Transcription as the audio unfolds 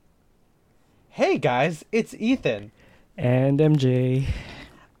Hey guys, it's Ethan. And MJ.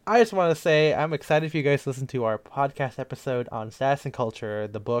 I just want to say I'm excited for you guys to listen to our podcast episode on Status and Culture,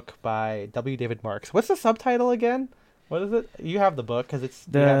 the book by W. David Marx. What's the subtitle again? What is it? You have the book because it's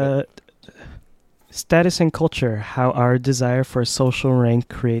you have The Status and Culture, How Our Desire for Social Rank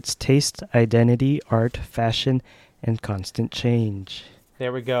Creates Taste, Identity, Art, Fashion, and Constant Change.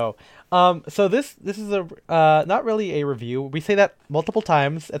 There we go. So this is a not really a review. We say that multiple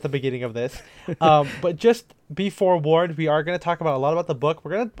times at the beginning of this, but just be forewarned, we are going to talk about a lot about the book.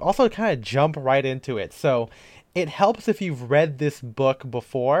 We're going to also kind of jump right into it. So it helps if you've read this book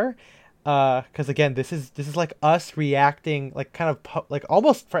before, because again, this is like us reacting, like kind of like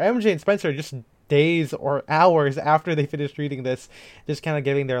almost for MJ and Spencer, just days or hours after they finished reading this, just kind of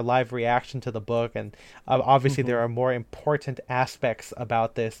giving their live reaction to the book. And obviously there are more important aspects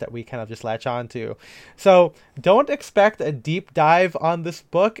about this that we kind of just latch on to. So don't expect a deep dive on this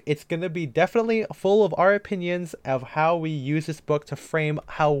book. It's going to be definitely full of our opinions of how we use this book to frame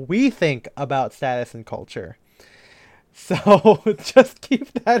how we think about status and culture. So just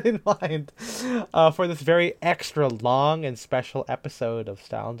keep that in mind for this very extra long and special episode of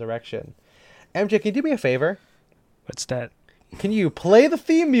Style and Direction. MJ, can you do me a favor? What's that? Can you play the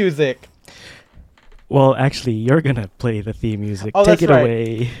theme music? Well, actually, you're gonna play the theme music. Oh, Take it that's right.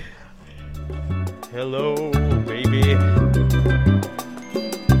 away. Hello, baby.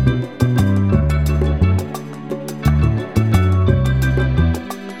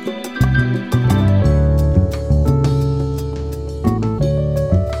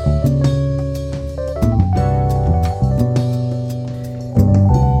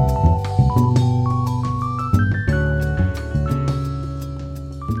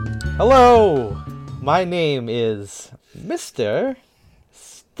 Hello, my name is Mr.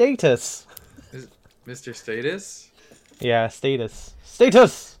 Status. Mr. Status? Yeah, Status.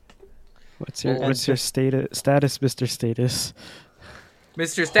 Status! What's your Well, status, Mr. Status?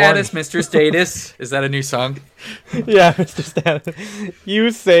 Mr. Status, Mr. Status. Is that a new song? Yeah, Mr. Status.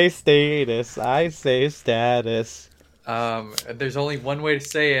 You say status, I say status. There's only one way to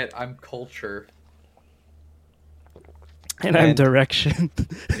say it. I'm culture. And I'm direction.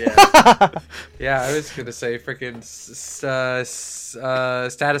 Yeah. Yeah, I was gonna say freaking status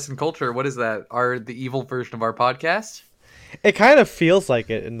and culture. What is that? Are the evil version of our podcast? It kind of feels like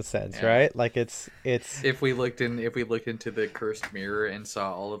it in the sense, Yeah. right? Like it's If we looked into the cursed mirror and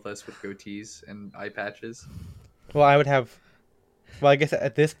saw all of us with goatees and eye patches. well, I guess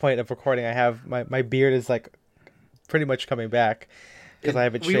at this point of recording I have my beard is like pretty much coming back because I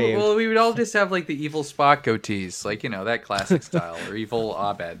have it shaved. We would all just have like the evil Spock goatees, like that classic style, or evil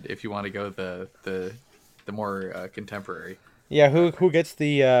Abed, if you want to go the more contemporary. Yeah, who gets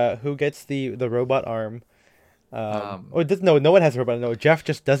the robot arm? No one has a robot. No, Jeff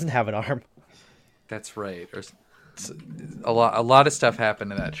just doesn't have an arm. That's right. A lot of stuff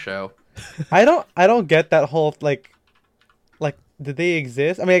happened in that show. I don't get that whole like did they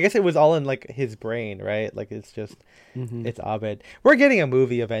exist? I mean, I guess it was all in like his brain, right? Like it's just it's Abed. We're getting a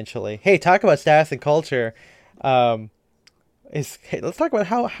movie eventually. Hey, talk about status and culture. Let's talk about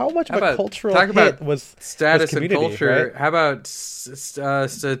how much of a cultural hit was status and Community, culture. right? How about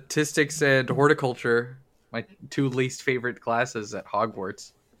statistics and horticulture? My two least favorite classes at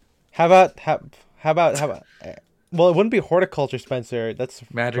Hogwarts. How about well, it wouldn't be horticulture, Spencer. That's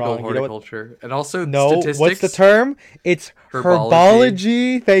Magical wrong. You know what? horticulture. And also No, statistics. what's the term? It's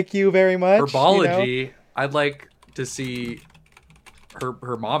herbology. Thank you very much. Herbology. I'd like to see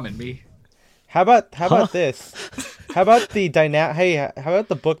her mom and me. How about this? How about the how about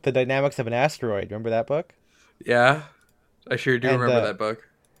the book The Dynamics of an Asteroid? Remember that book? Yeah, I sure do And, remember that book.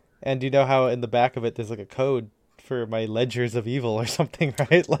 And you know how in the back of it there's like a code for my ledgers of evil or something,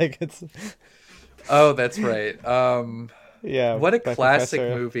 right? Like it's Oh, that's right. yeah. What a by classic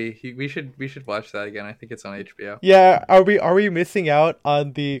Professor. movie. We should watch that again. I think it's on HBO. Yeah, are we missing out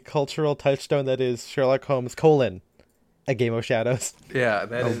on the cultural touchstone that is Sherlock Holmes: A Game of Shadows? Yeah,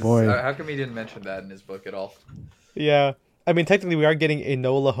 that is. boy. How come he didn't mention that in his book at all? Yeah. I mean, technically we are getting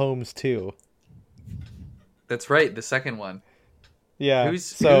Enola Holmes too. That's right, the second one. Yeah.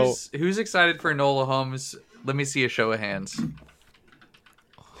 Who's excited for Enola Holmes? Let me see a show of hands.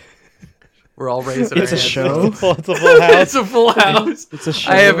 We're all raising our It's a hands. show? It's a full house. It's a full house. It's a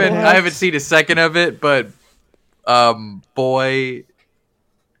show. I haven't seen a second of it, but boy,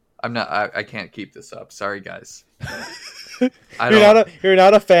 I can't keep this up. Sorry, guys. You're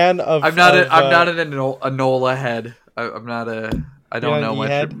not a fan of. I'm not an Enola head. I'm not a. I You're don't not know an much.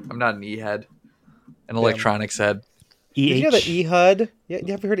 E-head? I'm not an E head. An electronics head. Did you know the EH. EHUD? Yeah,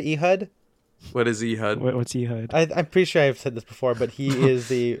 you ever heard of EHUD? What is E HUD? What's EHUD? I'm pretty sure I've said this before, but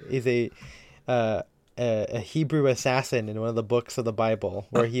he's a a Hebrew assassin in one of the books of the Bible,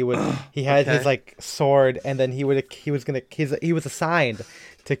 where he had his like sword, and then he was assigned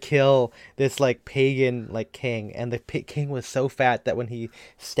to kill this like pagan like king, and the king was so fat that when he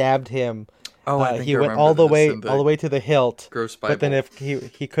stabbed him, he went all the way to the hilt. Gross Bible. But then if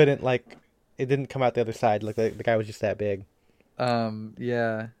he couldn't, like, it didn't come out the other side. Like the guy was just that big.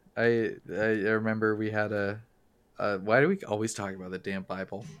 Yeah, I remember we had why do we always talk about the damn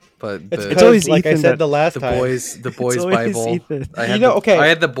Bible? But it's always like Ethan I said the last time. the boys Bible. Ethan. I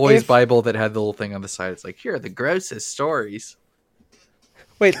had the boys Bible that had the little thing on the side. It's like, here are the grossest stories.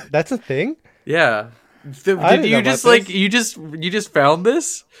 Wait, that's a thing? Yeah. Did you just like you just found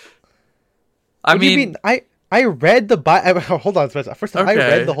this? What do you mean? I read the Bible. Hold on, Spencer. First of all, I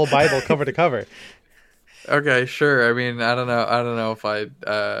read the whole Bible cover to cover. Okay, sure. I mean, I don't know if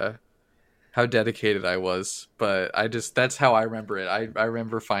I how dedicated I was, but that's how I remember it. I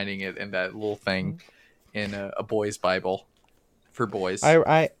remember finding it in that little thing in a boy's Bible for boys.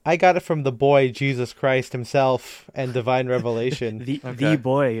 I got it from the boy Jesus Christ himself and divine revelation. the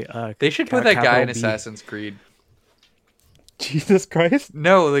boy. They should put that guy in B. Assassin's Creed. Jesus Christ?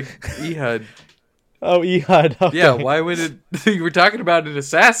 No, like Ehud. Oh, Ehud. Okay. Yeah, why would it? You were talking about an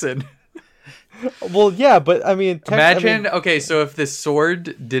assassin. Well, yeah, but I mean, imagine. Okay, so if the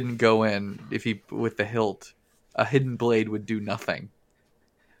sword didn't go in, with the hilt, a hidden blade would do nothing.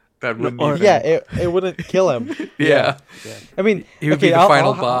 That wouldn't. It wouldn't kill him. Yeah. I mean, he would be the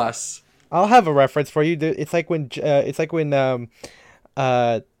final boss. I'll have a reference for you. It's like when John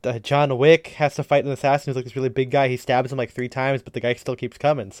Wick has to fight an assassin who's like this really big guy. He stabs him like 3 times, but the guy still keeps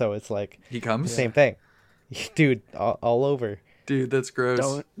coming. So it's like he comes. The same thing, dude. All over. Dude, that's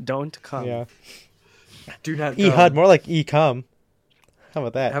gross. Don't come. Yeah. Do not come. Ehud, more like E-come. How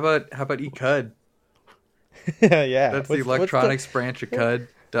about that? How about E-Cud? Yeah. That's the electronics branch of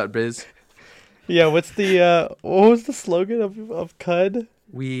Cud.biz. Yeah, what was the slogan of Cud?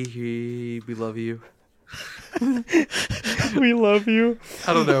 We love you. We love you.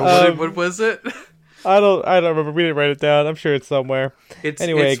 I don't know. What was it? I don't remember. We didn't write it down. I'm sure it's somewhere. It's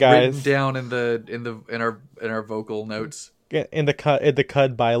guys, written down in our vocal notes. In the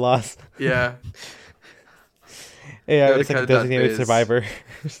Cud bylaws. Yeah. Yeah, it's like a designated survivor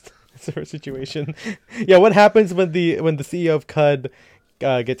situation. Yeah, what happens when the CEO of Cud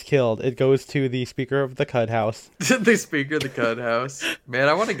gets killed? It goes to the Speaker of the Cud House. The Speaker of the Cud House. Man,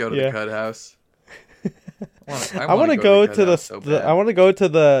 I want to go to the Cud House. I want to go to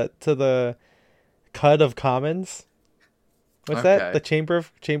the Cud of Commons. What's that? The Chamber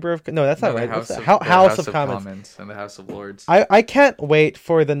of No, that's not right. House of Commons and the House of Lords. I can't wait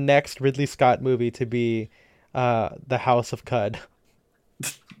for the next Ridley Scott movie to be the House of Cud.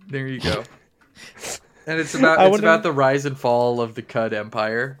 There you go. And it's about the rise and fall of the Cud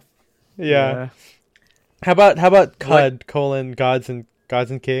Empire. Yeah. How about Cud : Gods and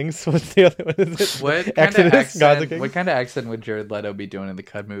Kings? What's the other one? Is it what kind of accent would Jared Leto be doing in the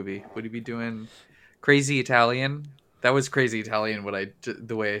Cud movie? Would he be doing crazy Italian? That was crazy Italian.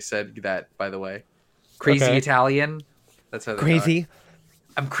 The way I said that, by the way, crazy Italian. That's how they crazy.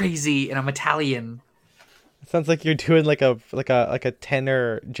 I'm crazy and I'm Italian. It sounds like you're doing like a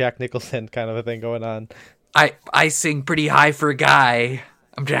tenor Jack Nicholson kind of a thing going on. I sing pretty high for a guy.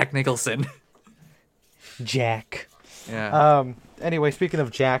 I'm Jack Nicholson. Jack. Yeah. Anyway, speaking of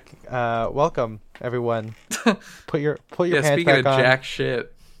Jack, welcome everyone. Put your pants back on. Speaking of Jack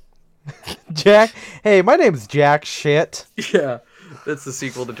shit. Jack. Hey, my name's Jack Shit. Yeah, that's the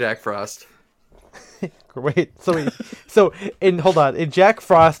sequel to Jack Frost. Wait, hold on. In Jack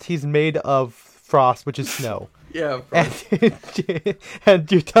Frost, he's made of frost, which is snow. Yeah.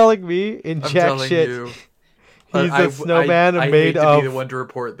 And you're telling me in Jack Shit, he's a snowman made of. I hate to be the one to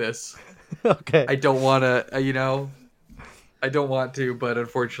report this. Okay. I don't want to. I don't want to, but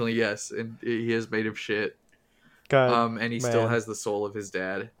unfortunately, yes, and he is made of shit. God. And he still has the soul of his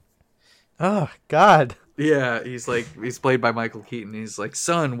dad. Oh God. Yeah, he's played by Michael Keaton. He's like,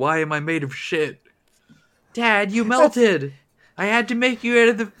 son, why am I made of shit? Dad, you melted. I had to make you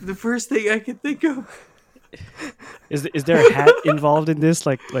out of the first thing I could think of. Is there a hat involved in this,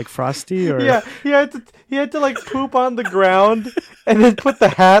 like Frosty, or? Yeah, he had to like poop on the ground and then put the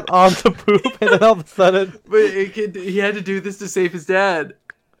hat on the poop, and then all of a sudden, he had to do this to save his dad.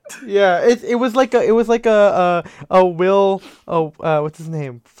 Yeah, it was like a Will what's his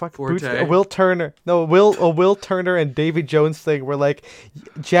name? Will Turner. No, Will Turner and Davy Jones thing where like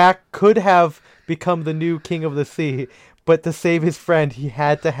Jack could have become the new king of the sea, but to save his friend, he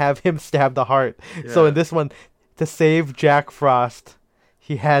had to have him stab the heart. Yeah. So in this one, to save Jack Frost,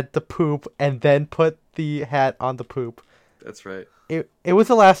 he had to poop and then put the hat on the poop. That's right. It was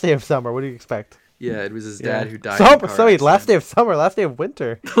the last day of summer. What do you expect? Yeah, it was his dad who died. Summer. Sorry, last day of summer. Last day of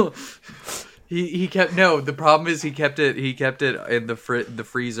winter. He kept the problem is he kept it in the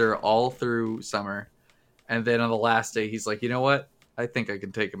freezer all through summer, and then on the last day he's like, you know what, I think I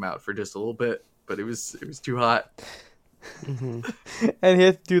can take him out for just a little bit, but it was too hot. Mm-hmm. And he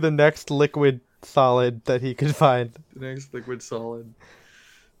had to do the next liquid solid that he could find. The next liquid solid.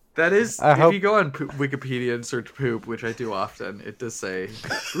 That is, you go on Wikipedia and search poop, which I do often, it does say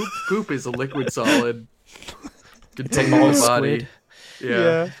poop is a liquid solid containing the body.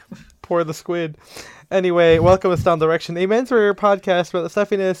 Yeah. Pour the squid. Anyway, welcome to Down Direction, a menswear podcast about the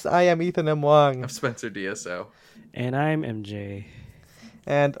stuffiness. I am Ethan M. Wong. I'm Spencer DSO. And I'm MJ.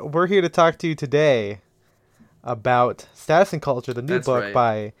 And we're here to talk to you today about Status and Culture, the new book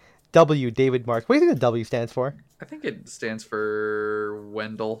by W. David Marx. What do you think the W stands for? I think it stands for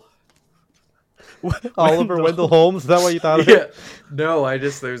Wendell. Oliver Wendell Holmes? Is that what you thought of Yeah. it? No,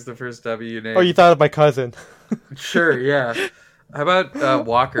 there's the first W name. Oh, you thought of my cousin. Sure, yeah. How about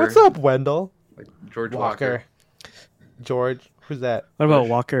Walker? What's up, Wendell? Like George Walker. George? Who's that? What about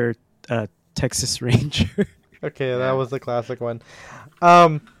Walker, Texas Ranger? Okay, that was the classic one.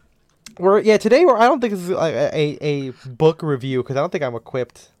 Today I don't think this is a book review because I don't think I'm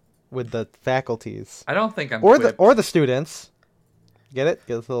equipped with the faculties. I don't think I'm equipped. Or the students. Get it?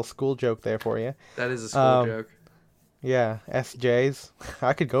 Get this little school joke there for you. That is a school joke. Yeah, SJs.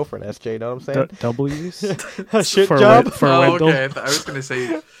 I could go for an SJ, you know what I'm saying? W's? A shit job? For Wendell. Okay. I was going to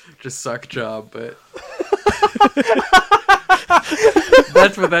say just suck job, but...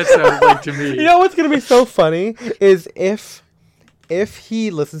 That's what that sounds like to me. You know what's going to be so funny is if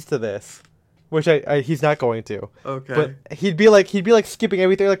he listens to this, which he's not going to. Okay. But he'd be like skipping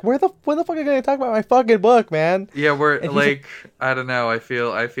everything. Like, when the fuck are you gonna talk about my fucking book, man? Yeah, we're like, I don't know. I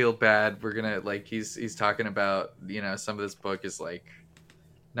feel bad. We're gonna he's talking about, some of this book is like,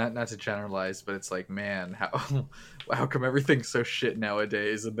 not to generalize, but it's like, man, how come everything's so shit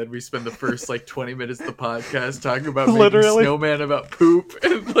nowadays? And then we spend the first 20 minutes of the podcast talking about making snowman about poop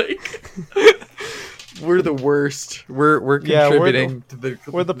and we're the worst. We're contributing to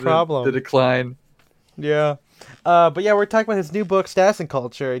the problem. The decline. Yeah. But yeah, we're talking about his new book, Status and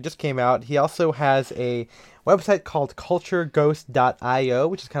Culture. It just came out. He also has a website called cultureghost.io,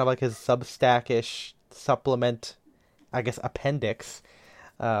 which is kind of like his Substack-ish supplement, I guess, appendix.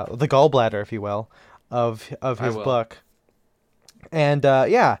 The gallbladder, if you will, of his book. And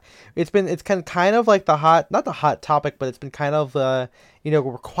it's kind of like not the hot topic, but it's been kind of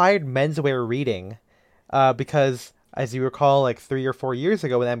required menswear reading. Because, as you recall, 3 or 4 years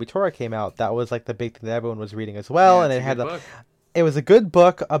ago when Ambitora came out, that was the big thing that everyone was reading as well. Yeah, and it had it was a good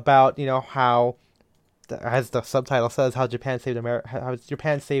book about how, as the subtitle says, how Japan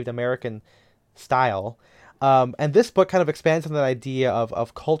saved American style. And this book kind of expands on that idea of how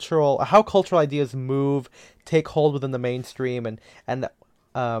cultural ideas take hold within the mainstream, and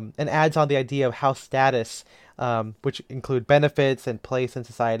adds on the idea of how status, which include benefits and place in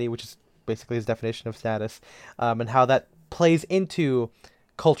society, which is basically his definition of status, and how that plays into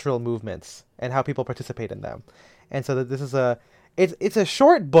cultural movements and how people participate in them. And so that this is it's a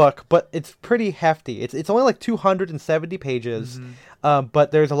short book, but it's pretty hefty. It's only 270 pages,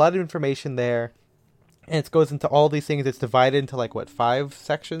 but there's a lot of information there, and it goes into all these things. It's divided into 5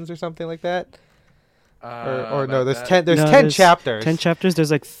 sections or something like that. Or no, there's 10. There's 10 chapters. 10 chapters.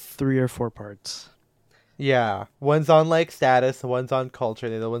 There's 3 or 4 parts. Yeah, one's on status, one's on culture,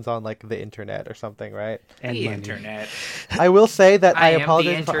 the other one's on the internet or something, right? And the money. Internet. I will say that I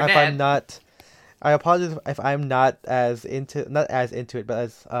apologize if I'm not. I apologize if I'm not as into it, but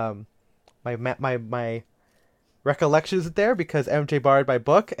as my recollections there, because MJ borrowed my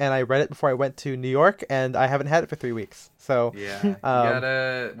book and I read it before I went to New York, and I haven't had it for 3 weeks. So yeah, you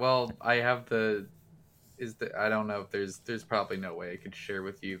gotta. Well, I have the. I don't know if there's probably no way I could share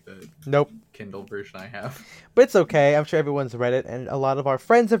with you the Kindle version I have. But it's okay. I'm sure everyone's read it, and a lot of our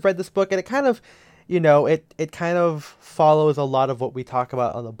friends have read this book, and it kind of, it kind of follows a lot of what we talk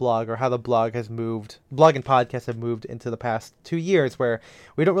about on the blog, or how the blog and podcast have moved into the past 2 years, where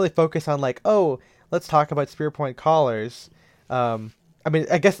we don't really focus on let's talk about Spear Point collars. I mean,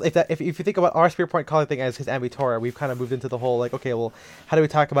 I guess if you think about our Spear Point collar thing as his Ambitora, we've kind of moved into the whole okay, well, how do we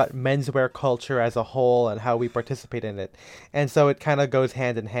talk about menswear culture as a whole and how we participate in it? And so it kind of goes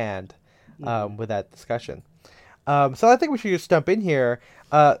hand in hand with that discussion. So I think we should just jump in here.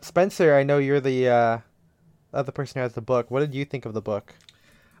 Spencer, I know you're the other person who has the book. What did you think of the book?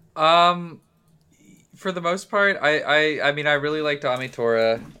 For the most part, I mean, I really liked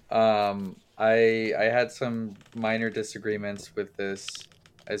Amitora. I had some minor disagreements with this,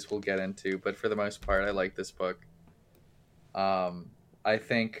 as we'll get into, but for the most part, I like this book. I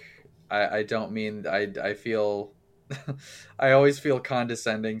think I don't mean I feel I always feel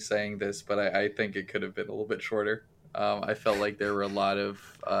condescending saying this, but I think it could have been a little bit shorter. I felt like there were a lot of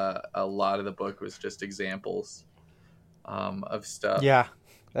the book was just examples of stuff. Yeah,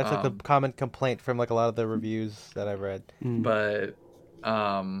 that's like the Um, common complaint from like a lot of the reviews that I've read. Mm. but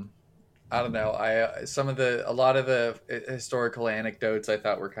I don't know. A lot of the historical anecdotes I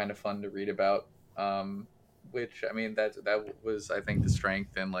thought were kind of fun to read about. Which I mean that was I think the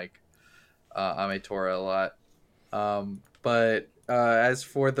strength in like Ame Torah a lot. But as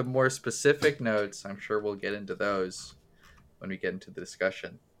for the more specific notes, I'm sure we'll get into those when we get into the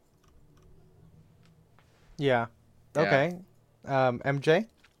discussion. Yeah. Yeah. Okay. MJ,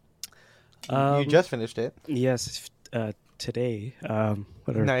 you Um, just finished it. yes, today.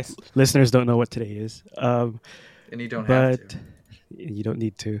 What our Nice. listeners don't know what today is. And you don't have to. But you don't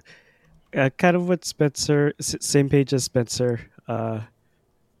need to. Kind of what Spencer, same page as Spencer,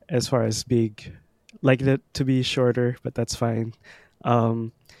 as far as being like it to be shorter, but that's fine.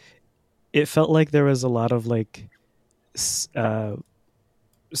 Um, it felt like there was a lot of like same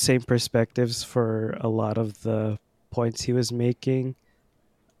perspectives for a lot of the points he was making.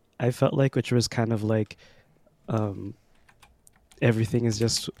 I felt like, which was kind of like um, everything is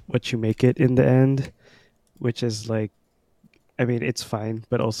just what you make it in the end, which is like, I mean, it's fine,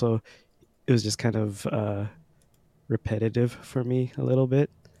 but also it was just kind of repetitive for me a little bit.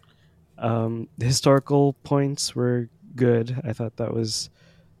 The historical points were good. I thought that was,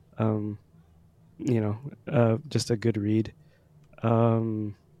 um, just a good read.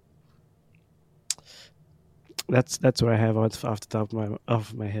 Um, that's what I have off the top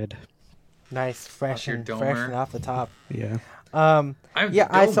of my head. Nice, Off your fresh and domer. off the top. Yeah. I'm Yeah,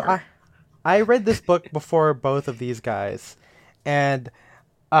 the I domer. I read this book before both of these guys, and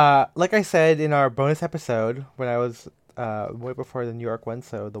like I said in our bonus episode when I was way before the New York one,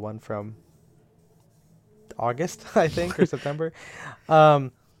 so the one from August, I think, or September.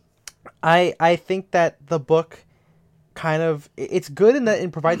 Um, I think that the book kind of it's good in that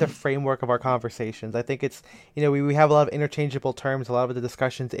it provides a framework of our conversations. I think it's we have a lot of interchangeable terms. A lot of the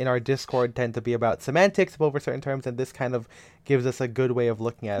discussions in our Discord tend to be about semantics over certain terms, and this kind of gives us a good way of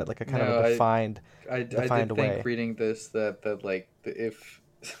looking at it, like a kind of No, a I defined did think way. reading this that like if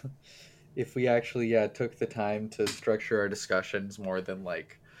if we actually took the time to structure our discussions more than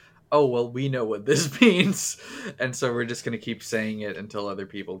like, oh well, we know what this means, and so we're just gonna keep saying it until other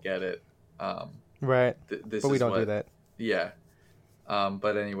people get it. Um, Right, this but we is don't do what, that. yeah.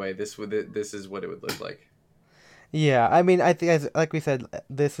 But anyway, this is what it would look like. Yeah, I mean, I think, as like we said,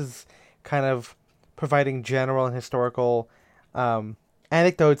 this is kind of providing general and historical um,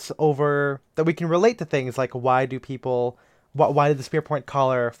 anecdotes over that we can relate to things like why did the spearpoint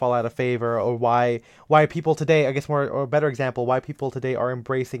collar fall out of favor, or why people today, I guess more or a better example, why people today are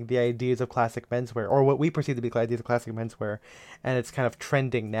embracing the ideas of classic menswear or what we perceive to be ideas of classic menswear, and it's kind of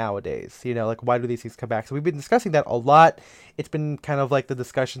trending nowadays. Like why do these things come back? So we've been discussing that a lot. It's been kind of like the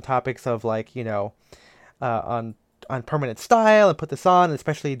discussion topics of like on permanent style and put this on,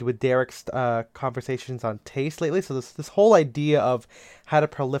 especially with Derek's conversations on taste lately. So this whole idea of how to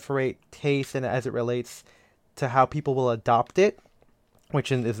proliferate taste and as it relates to how people will adopt it,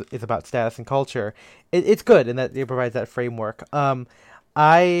 which is about status and culture. It's good in that it provides that framework.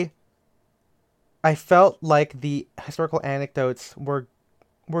 I I felt like the historical anecdotes were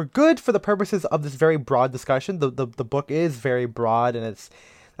good for the purposes of this very broad discussion. The book is very broad, and that's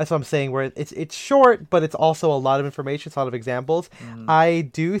what I'm saying. Where it's short, but it's also a lot of information, it's a lot of examples. Mm. I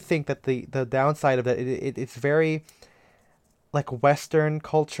do think that the downside of that it's very like Western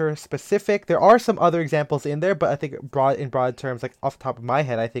culture specific. There are some other examples in there, but I think in broad terms, like off the top of my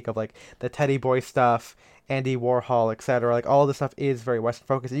head, I think of like the Teddy Boy stuff, Andy Warhol, etc. Like all this stuff is very Western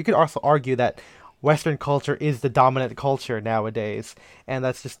focused. You could also argue that Western culture is the dominant culture nowadays, and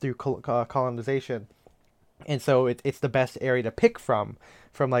that's just through colonization. And so it's the best area to pick from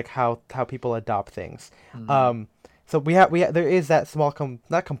like how people adopt things. Mm. Um, so there is that small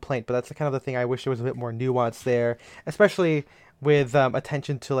not complaint, but that's the kind of the thing I wish there was a bit more nuance there, especially with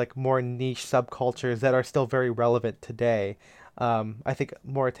attention to like more niche subcultures that are still very relevant today. I think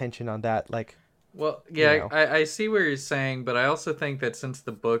more attention on that, like Well, you yeah, know, I see what you're saying, but I also think that since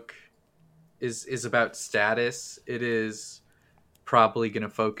the book is about status, it is probably going to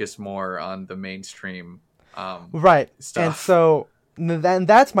focus more on the mainstream right. And stuff. so then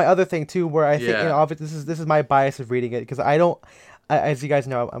that's my other thing too, where I think Yeah. obviously this is my bias of reading it because I don't. As you guys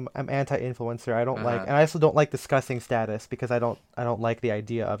know, I'm anti-influencer. I don't like, Uh-huh. and I also don't like discussing status because I don't like the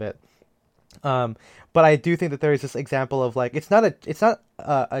idea of it. Um, but I do think that there is this example of like it's not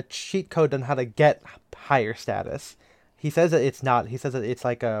a cheat code on how to get higher status. he says that it's not. He says that it's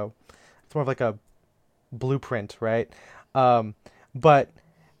like it's more of like a blueprint, right? But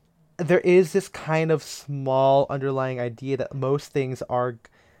there is this kind of small underlying idea that most things are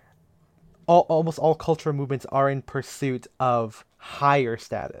almost all cultural movements are in pursuit of higher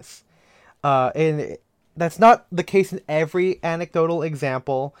status. And that's not the case in every anecdotal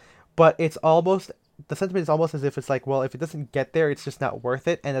example, but it's almost the sentiment is almost as if it's like, well, if it doesn't get there, it's just not worth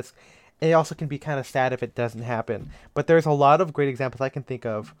it, and it also can be kind of sad if it doesn't happen. But there's a lot of great examples I can think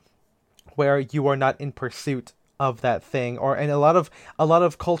of where you are not in pursuit of that thing, and a lot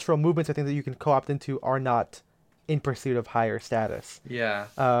of cultural movements or things that you can co-opt into are not in pursuit of higher status. Yeah.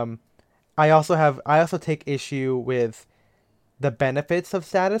 I also take issue with the benefits of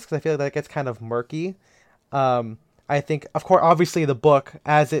status because I feel like that gets kind of murky. I think, of course, obviously the book,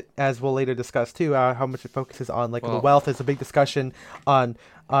 as we'll later discuss too, how much it focuses on like the wealth is a big discussion on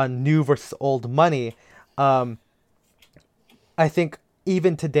new versus old money. I think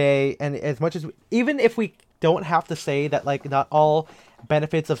even today, and as much as even if we don't have to say that like not all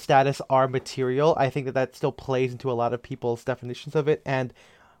benefits of status are material, I think that still plays into a lot of people's definitions of it and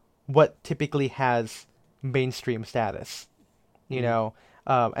what typically has mainstream status,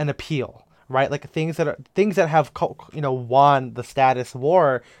 an appeal, right? Like things that have won the status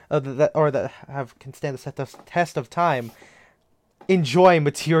war, that can stand the test of time, enjoy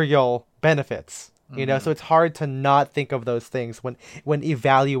material benefits. So it's hard to not think of those things when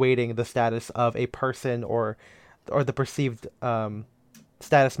evaluating the status of a person or the perceived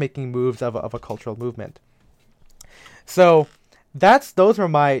status making moves of a cultural movement. So those were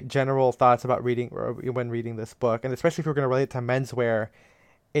my general thoughts about when reading this book, and especially if we're going to relate it to menswear,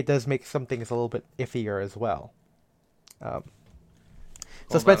 it does make some things a little bit iffier as well. So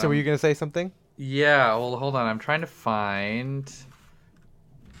Spencer, were you going to say something? Yeah. Well, hold on. I'm trying to find.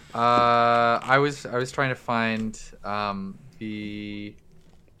 I was trying to find the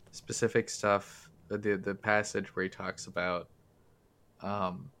specific stuff, the passage where he talks about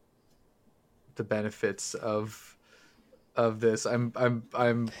the benefits of this. I'm it's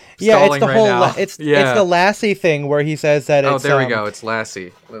the right whole now. It's the Lassie thing where he says that it's there we go. It's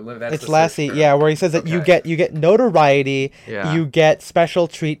Lassie. It's Lassie, where he says that you get notoriety, you get special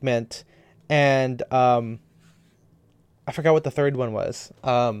treatment, and I forgot what the third one was.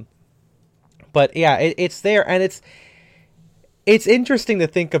 But yeah, it's there, and it's interesting to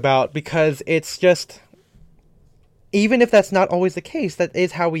think about because it's just, even if that's not always the case, that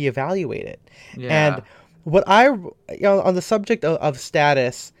is how we evaluate it. Yeah. And what on the subject of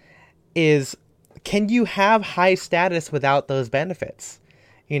status is, can you have high status without those benefits?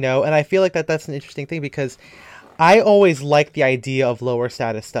 And I feel like that's an interesting thing because I always like the idea of lower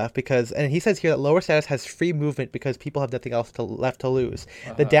status stuff and he says here that lower status has free movement because people have nothing else left to lose.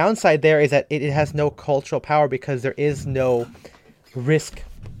 Uh-huh. The downside there is that it has no cultural power because there is no risk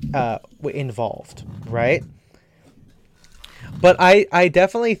involved, right? But I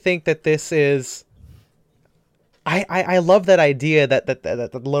definitely think that this is. I love that idea that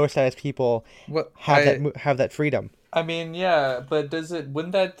the lower status people have that freedom. I mean, yeah, but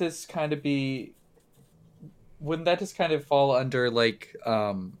wouldn't that just kind of fall under like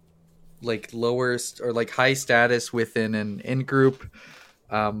lower or like high status within an in-group,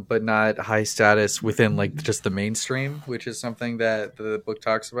 but not high status within like just the mainstream, which is something that the book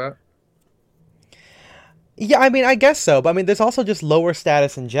talks about? Yeah, I mean, I guess so. But I mean, there's also just lower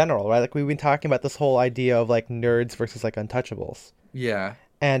status in general, right? Like we've been talking about this whole idea of like nerds versus like untouchables. Yeah.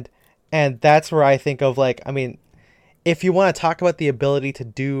 And that's where I think of like, I mean, if you want to talk about the ability to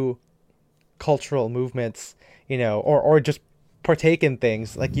do cultural movements, or just partake in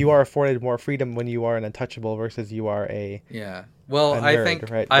things, like you are afforded more freedom when you are an untouchable versus you are a nerd, I think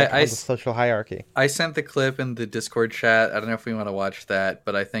right? The social hierarchy. I sent the clip in the Discord chat. I don't know if we want to watch that,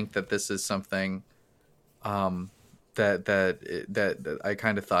 but I think that this is something that I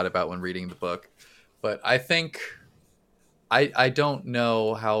kind of thought about when reading the book. But I think I don't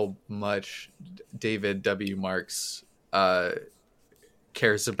know how much David W. Marx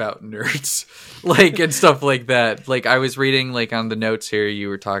cares about nerds, like, and stuff like that. Like I was reading, like on the notes here, you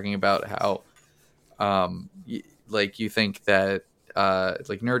were talking about how like you think that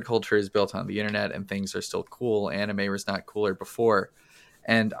like nerd culture is built on the internet and things are still cool. Anime was not cooler before.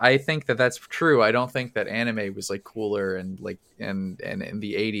 And I think that that's true. I don't think that anime was like cooler and like and in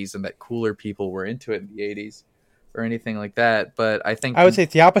the 80s and that cooler people were into it in the 80s or anything like that. But I think I would say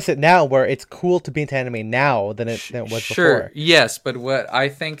it's the opposite now, where it's cool to be into anime now than it was before. Yes, but what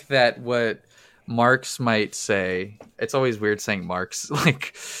Marx might say, it's always weird saying Marx,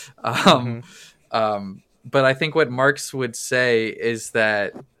 like but I think what Marx would say is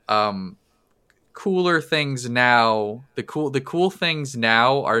that cooler things now. The cool things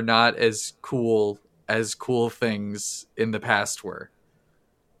now are not as cool things in the past were.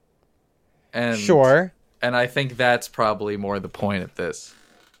 Sure. And I think that's probably more the point of this.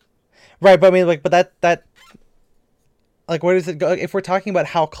 Right, but I mean, like, but that like, where does it go? If we're talking about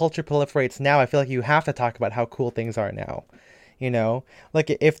how culture proliferates now, I feel like you have to talk about how cool things are now. Like,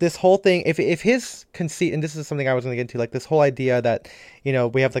 if this whole thing, if his conceit, and this is something I was going to get into, like this whole idea that,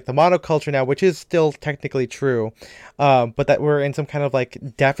 we have like the monoculture now, which is still technically true, but that we're in some kind of like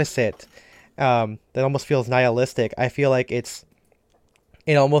deficit, that almost feels nihilistic. I feel like it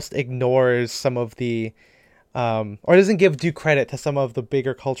almost ignores some of the, or doesn't give due credit to some of the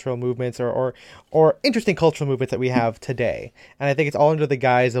bigger cultural movements or interesting cultural movements that we have today. And I think it's all under the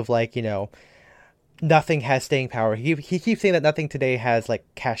guise of like, nothing has staying power. He keeps saying that nothing today has like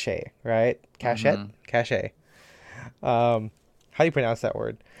cachet, right? Cachet? Mm-hmm. Cachet. How do you pronounce that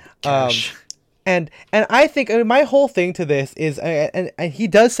word? Cash. And I think, I mean, my whole thing to this is, and he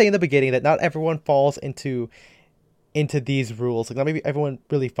does say in the beginning that not everyone falls into these rules. Like, not maybe everyone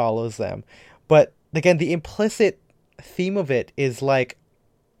really follows them. But again, the implicit theme of it is like,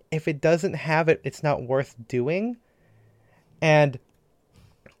 if it doesn't have it, it's not worth doing. And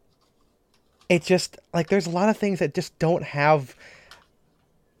it's just like, there's a lot of things that just don't have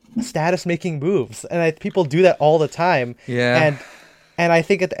status making moves, and people do that all the time. Yeah. And I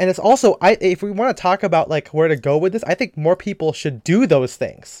think and it's also, if we want to talk about like where to go with this, I think more people should do those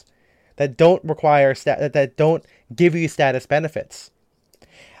things that don't require that don't give you status benefits.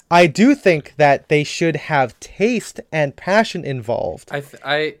 I do think that they should have taste and passion involved.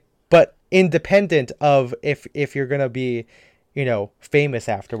 But independent of if you're gonna be, famous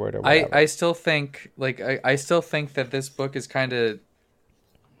afterward or whatever. I still think I still think that this book is kind of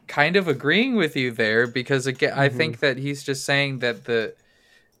agreeing with you there, because again, I think that he's just saying that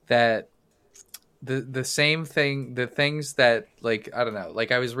the same thing, the things that, like, I don't know,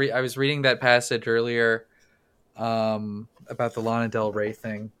 like I was reading that passage earlier about the Lana Del Rey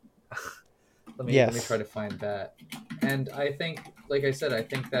thing. Let me try to find that. And I think, like I said, I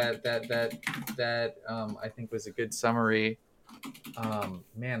think that I think was a good summary.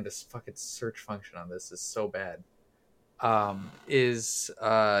 Man, this fucking search function on this is so bad. Is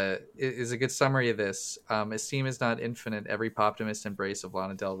a good summary of this. Esteem is not infinite. Every poptimist embrace of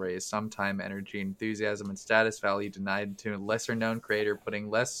Lana Del Rey is some time, energy, enthusiasm, and status value denied to a lesser known creator,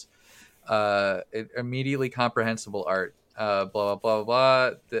 putting less immediately comprehensible art. Blah blah blah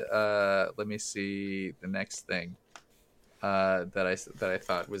blah. Let me see the next thing that I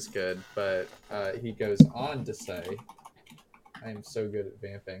thought was good, but he goes on to say, I am so good at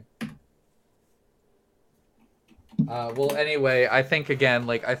vamping. Well, anyway, I think again,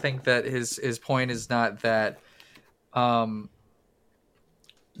 like, I think that his point is not that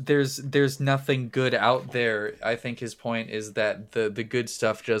there's nothing good out there. I think his point is that the good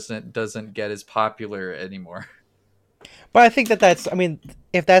stuff doesn't get as popular anymore. But I think that's, I mean,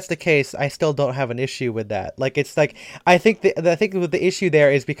 if that's the case, I still don't have an issue with that. Like, it's like, I think the issue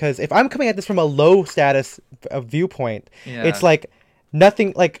there is because if I'm coming at this from a low status viewpoint, it's like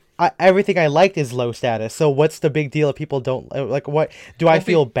nothing, like everything I liked is low status. So what's the big deal if people don't like? What do I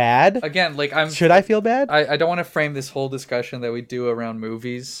feel bad? Again, like, should I feel bad? I don't want to frame this whole discussion that we do around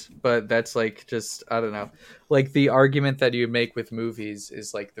movies, but that's like, just, I don't know, like the argument that you make with movies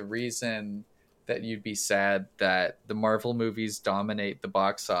is like the reason that you'd be sad that the Marvel movies dominate the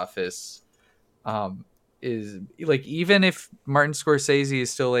box office, is like, even if Martin Scorsese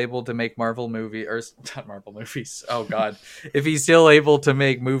is still able to make Marvel movie, or not Marvel movies, oh god, if he's still able to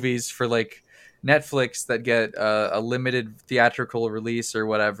make movies for like Netflix that get a limited theatrical release or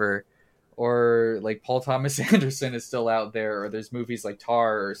whatever, or like Paul Thomas Anderson is still out there, or there's movies like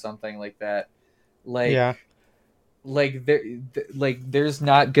Tar or something like that, like, yeah. Like, there's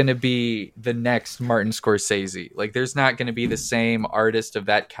not going to be the next Martin Scorsese. Like, there's not going to be the same artist of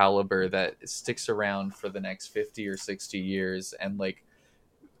that caliber that sticks around for the next 50 or 60 years and like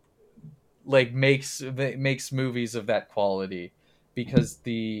makes movies of that quality, because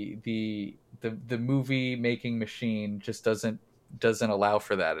the movie making machine just doesn't allow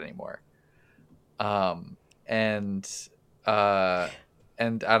for that anymore. And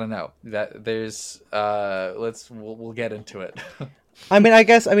I don't know, that there's we'll get into it. I mean, I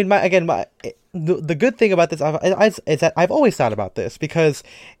guess, I mean, the good thing about this is that I've always thought about this, because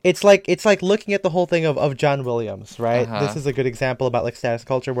it's like looking at the whole thing of John Williams, right? Uh-huh. This is a good example about like status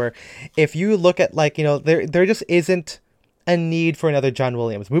culture, where if you look at like, there just isn't a need for another John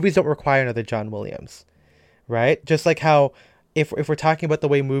Williams. Movies don't require another John Williams, right? Just like how if we're talking about the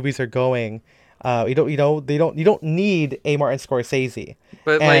way movies are going, You don't need a Martin Scorsese.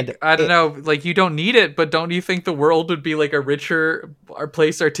 But And like, I don't it, know, like you don't need it, but don't you think the world would be like a richer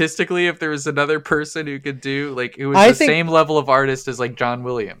place artistically if there was another person who could do like who was I the think same level of artist as like John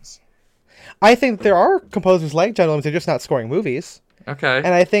Williams? I think there are composers like John Williams. They're just not scoring movies. Okay.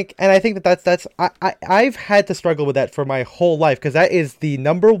 And I think that's I've had to struggle with that for my whole life, because that is the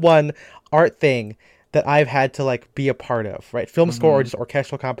number one art thing that I've had to like be a part of, right? Film score or just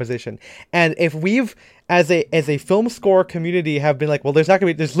orchestral composition. And if we've as a film score community have been like, well, there's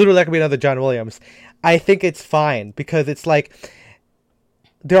literally not gonna be another John Williams, I think it's fine, because it's like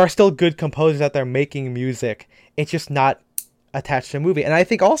there are still good composers out there making music. It's just not attached to a movie. And I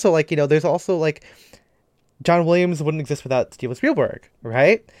think also like, there's also like John Williams wouldn't exist without Steven Spielberg,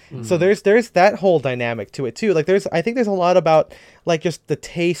 right? So there's that whole dynamic to it too. Like I think there's a lot about like just the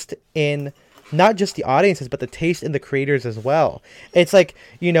taste in not just the audiences, but the taste in the creators as well. It's like,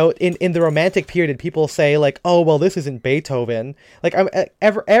 in the Romantic period, people say like, oh, well, this isn't Beethoven. Like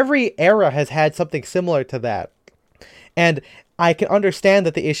every era has had something similar to that. And I can understand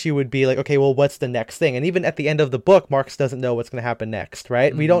that the issue would be like, okay, well, what's the next thing? And even at the end of the book, Marx doesn't know what's going to happen next,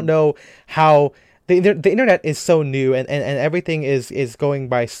 right? We don't know how the internet is so new, and everything is going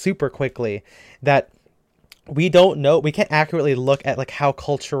by super quickly, that we don't know. We can't accurately look at like how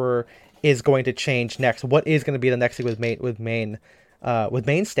culture is going to change next. What is going to be the next thing with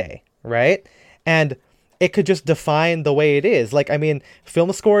Mainstay, right? And it could just define the way it is. Like, I mean,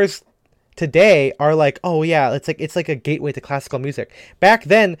 film scores today are like, oh yeah, it's like a gateway to classical music. Back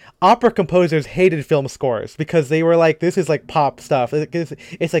then, opera composers hated film scores because they were like, this is like pop stuff.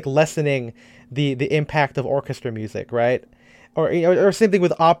 It's like lessening the impact of orchestra music, right? Or same thing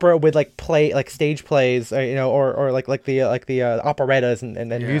with opera, with like stage plays, or the operettas and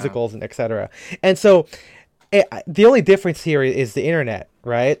musicals and etc. And so the only difference here is the internet,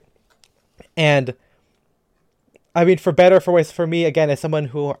 right? And I mean, for better or for worse, for me, again, as someone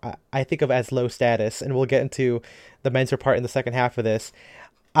who I think of as low status, and we'll get into the Mentor part in the second half of this,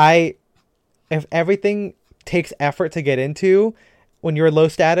 if everything takes effort to get into when you're low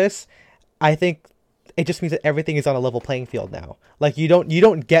status, I think it just means that everything is on a level playing field now. Like you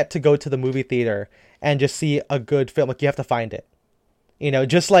don't get to go to the movie theater and just see a good film. Like you have to find it.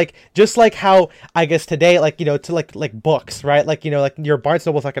 Just like how I guess today, like, to like books, right? Like, like your Barnes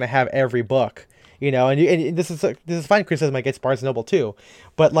Noble's not going to have every book. And this is fine criticism against Barnes Noble too,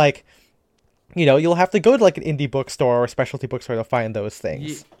 but like, you'll have to go to like an indie bookstore or a specialty bookstore to find those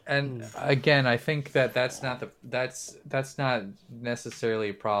things. And again, I think that's not necessarily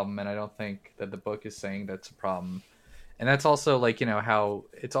a problem, and I don't think that the book is saying that's a problem. And that's also like, how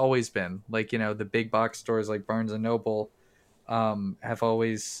it's always been. Like, the big box stores like Barnes and Noble have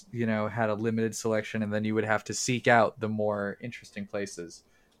always, had a limited selection, and then you would have to seek out the more interesting places.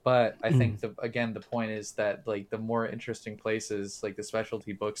 But I think the point is that like the more interesting places, like the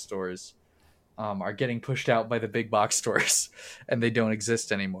specialty bookstores, are getting pushed out by the big box stores, and they don't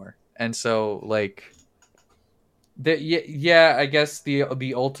exist anymore. And so like, I guess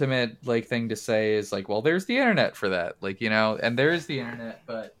the ultimate like thing to say is like, well, there's the internet for that, like, and there is the internet.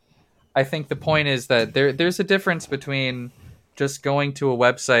 But I think the point is that there's a difference between just going to a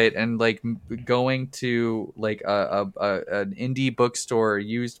website and like going to like an indie bookstore,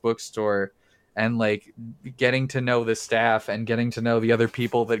 used bookstore, and like getting to know the staff and getting to know the other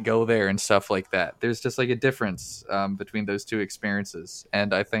people that go there and stuff like that. There's just like a difference between those two experiences,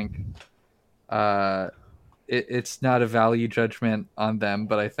 and I think it's not a value judgment on them,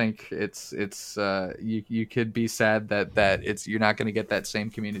 but I think it's you could be sad that you're not going to get that same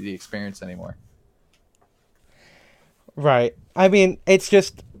community experience anymore. Right. I mean, it's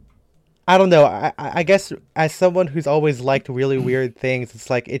just, I don't know. I guess as someone who's always liked really weird things, it's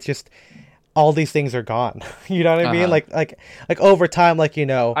like, it's just, all these things are gone. You know what I mean? Like over time, like,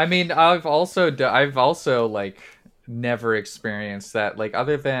 I mean, I've also like never experienced that. Like,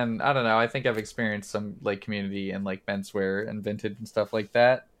 other than, I don't know, I think I've experienced some like community and like menswear and vintage and stuff like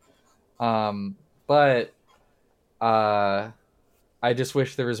that. But I just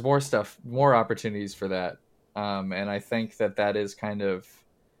wish there was more opportunities for that. And I think that is kind of,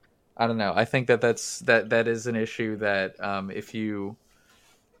 I don't know. I think that is an issue that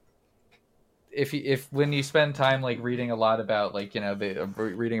if when you spend time like reading a lot about like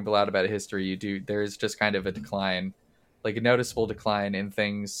reading a lot about history, there's just kind of a decline, like a noticeable decline in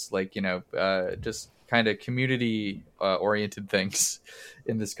things like just kind of community oriented things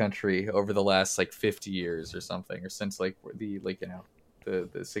in this country over the last like 50 years or something, or since like the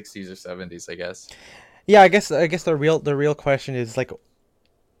 60s or 70s, I guess. Yeah, I guess the real question is like,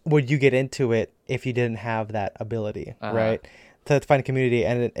 would you get into it if you didn't have that ability, right? to find community.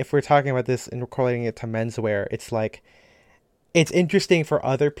 And if we're talking about this and correlating it to menswear, it's like it's interesting for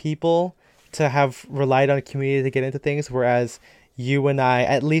other people to have relied on community to get into things, whereas you and I,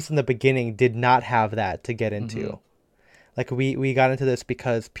 at least in the beginning, did not have that to get into. Mm-hmm. Like we got into this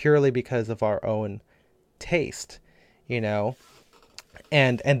purely because of our own taste, you know,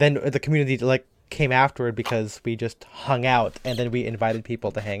 and then the community like came afterward because we just hung out, and then we invited people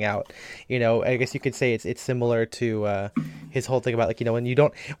to hang out. You know, I guess you could say it's similar to his whole thing about like, you know,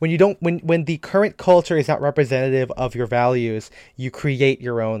 when the current culture is not representative of your values, you create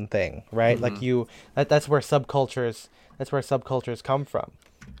your own thing, right? Mm-hmm. Like that's where subcultures come from.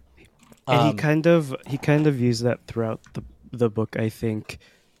 And he kind of used that throughout the book, I think,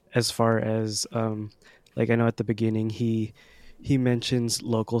 as far as like I know at the beginning he mentions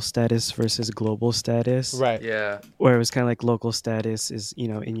local status versus global status, Right. Yeah. where it was kind of like local status is, you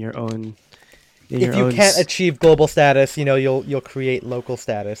know, in your own If you can't achieve global status, you know, you'll create local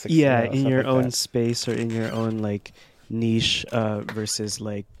status. yeah, you know, in stuff your like own that. space or in your own like niche versus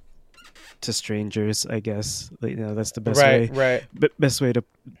like to strangers, I guess. Like, you know, that's the best way. Right. Best way to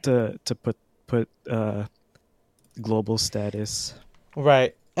put global status.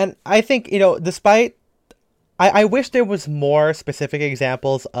 Right. And I think, you know, despite I wish there was more specific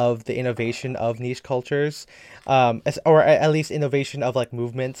examples of the innovation of niche cultures, or at least innovation of like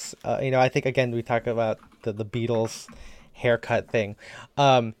movements. You know, I think again we talk about the Beatles haircut thing,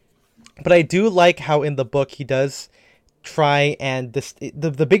 but I do like how in the book he does try and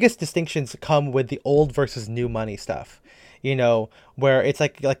the biggest distinctions come with the old versus new money stuff. You know, where it's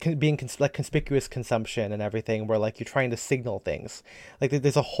like being like conspicuous consumption and everything, where like you're trying to signal things. Like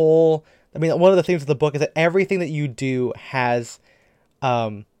there's a whole. I mean, one of the themes of the book is that everything that you do has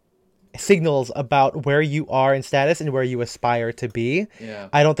signals about where you are in status and where you aspire to be. Yeah.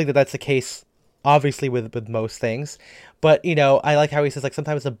 I don't think that that's the case, obviously, with most things. But, you know, I like how he says, like,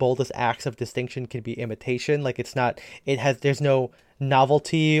 sometimes the boldest acts of distinction can be imitation. Like, there's no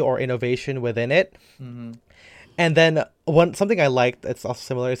novelty or innovation within it. Mm-hmm. And then something I like that's also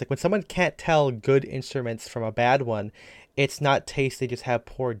similar is like when someone can't tell good instruments from a bad one, it's not taste, they just have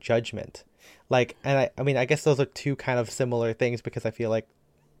poor judgment. Like, and I mean, I guess those are two kind of similar things because I feel like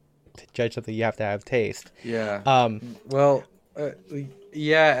to judge something you have to have taste. Yeah. Well,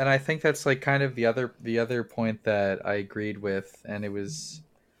 Yeah, and I think that's like kind of the other point that I agreed with, and it was,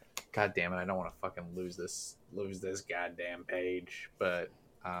 God damn it, I don't want to fucking lose this goddamn page, but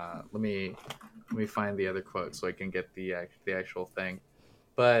let me find the other quote so I can get the actual thing.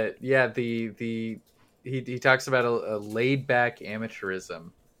 But yeah, he talks about a laid back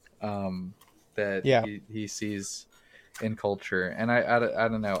amateurism that Yeah. he sees in culture, and I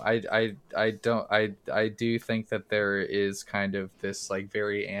don't know, I do think that there is kind of this like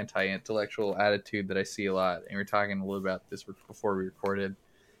very anti-intellectual attitude that I see a lot, and we are talking a little about this before we recorded,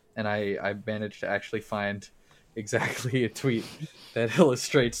 and I managed to actually find exactly a tweet that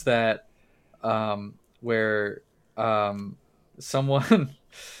illustrates that, where someone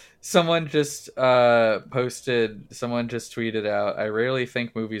just tweeted out, I rarely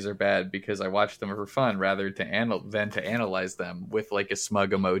think movies are bad because I watch them for fun rather than to analyze them, with like a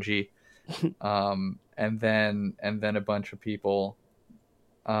smug emoji. And then a bunch of people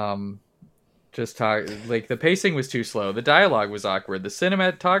just talk like the pacing was too slow, the dialogue was awkward, the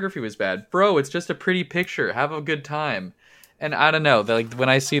cinematography was bad. Bro, it's just a pretty picture. Have a good time. And I don't know, like when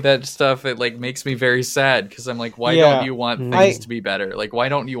I see that stuff, it like makes me very sad because I'm like, why don't you want things to be better? Like, why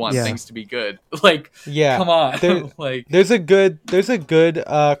don't you want things to be good? Like, come on. Like, there's a good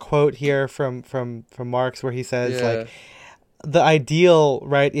quote here from Marx where he says like, the ideal,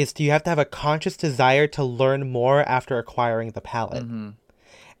 right, is you have to have a conscious desire to learn more after acquiring the palate. Mm-hmm.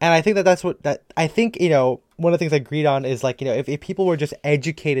 And I think that's what I think, you know, one of the things I agreed on is like, you know, if people were just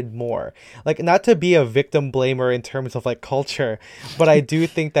educated more, like not to be a victim blamer in terms of like culture, but I do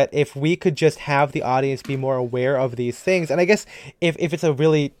think that if we could just have the audience be more aware of these things, and I guess if it's a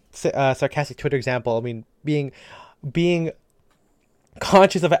really sarcastic Twitter example, I mean, being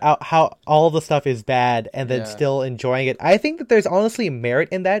conscious of how all the stuff is bad and then still enjoying it. I think that there's honestly merit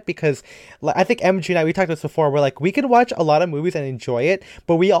in that because I think MG and I, we talked about this before, we're like, we can watch a lot of movies and enjoy it,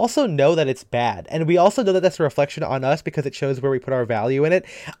 but we also know that it's bad. And we also know that that's a reflection on us because it shows where we put our value in it.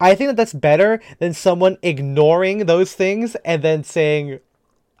 I think that that's better than someone ignoring those things and then saying,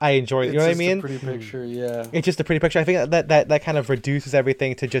 I enjoy it. You know what I mean? It's just a pretty picture, yeah. It's just a pretty picture. I think that kind of reduces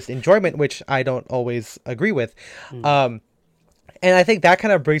everything to just enjoyment, which I don't always agree with. And I think that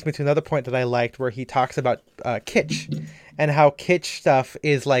kind of brings me to another point that I liked where he talks about kitsch and how kitsch stuff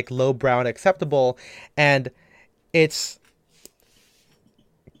is like lowbrow and acceptable. And it's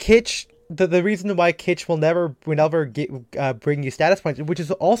kitsch, the reason why kitsch will never bring you status points, which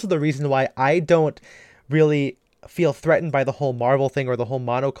is also the reason why I don't really feel threatened by the whole Marvel thing or the whole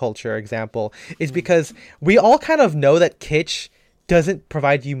monoculture example, is because we all kind of know that kitsch doesn't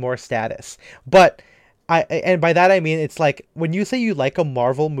provide you more status. But and by that I mean, it's like when you say you like a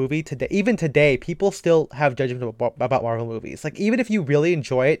Marvel movie today, even today, people still have judgment about Marvel movies. Like, even if you really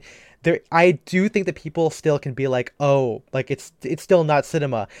enjoy it, I do think that people still can be like, oh, like it's still not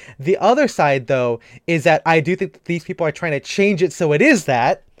cinema. The other side, though, is that I do think that these people are trying to change it so it is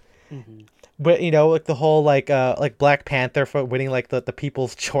that. Mm-hmm. But, you know, like the whole like Black Panther for winning like the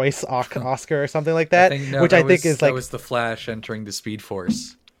People's Choice Oscar or something like that, which I think is like, that was the Flash entering the Speed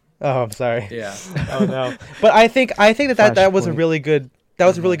Force. Oh, I'm sorry. Yeah. Oh no. But I think that was a really good. That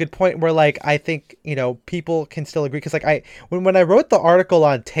was a really good point where, like, I think, you know, people can still agree, because like when I wrote the article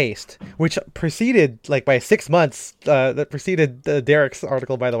on taste, which preceded like by 6 months, that preceded Derek's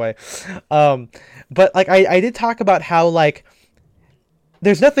article, by the way, but like I did talk about how, like,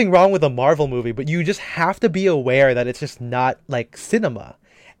 there's nothing wrong with a Marvel movie, but you just have to be aware that it's just not like cinema,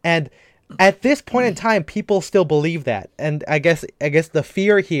 and at this point in time, people still believe that, and I guess the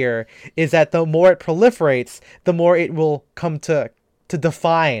fear here is that the more it proliferates, the more it will come to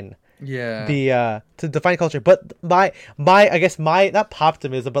define to define culture. But my I guess my not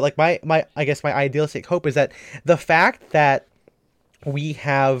poptimism, but like my I guess my idealistic hope is that the fact that we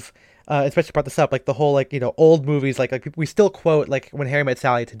have especially brought this up, like the whole, like, you know, old movies, like we still quote like When Harry Met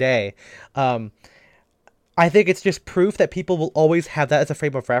Sally today. I think it's just proof that people will always have that as a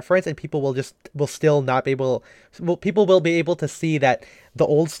frame of reference, and people will still not be able. People will be able to see that the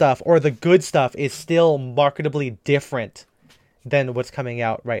old stuff or the good stuff is still marketably different than what's coming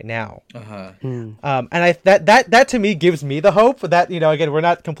out right now. And that to me gives me the hope that, you know, again, we're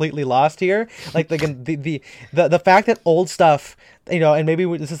not completely lost here. Like, again, the fact that old stuff, you know, and maybe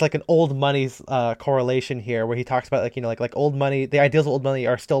this is like an old money's correlation here, where he talks about, like, you know, like old money, the ideals of old money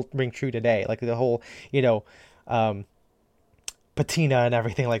are still ring true today. Like the whole, you know, patina and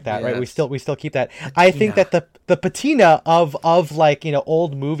everything like that, right? We still keep that. Patina. I think that the patina of like, you know,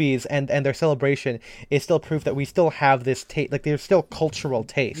 old movies and their celebration is still proof that we still have this taste. Like, there's still cultural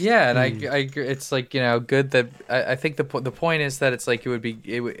taste. Yeah, and I it's like, you know, good that I think the point is that it's like it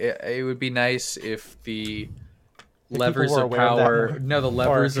would be nice if the levers of power,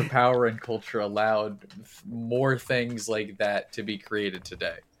 of power and culture allowed more things like that to be created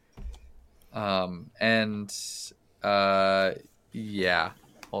today. Yeah.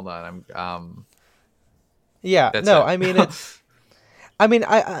 Hold on. Yeah. No, I mean, it's. I mean,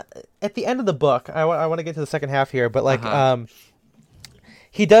 I at the end of the book, I want to get to the second half here, but like,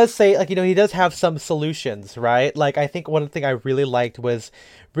 he does say, like, you know, he does have some solutions, right? Like, I think one thing I really liked was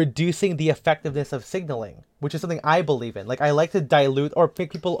reducing the effectiveness of signaling, which is something I believe in. Like, I like to dilute or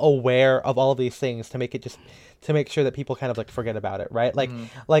make people aware of all of these things to make sure that people kind of like forget about it, right? Like,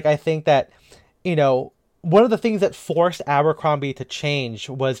 like I think that, you know, one of the things that forced Abercrombie to change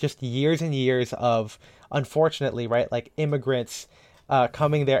was just years and years of, unfortunately, right, like immigrants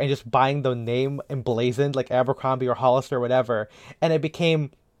coming there and just buying the name emblazoned, like Abercrombie or Hollister or whatever, and it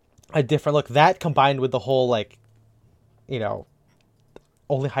became a different look. That combined with the whole, like, you know,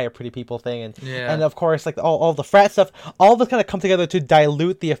 only hire pretty people thing, and of course, like all the frat stuff, all of this kind of come together to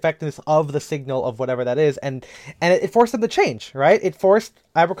dilute the effectiveness of the signal of whatever that is, and it forced them to change, right? It forced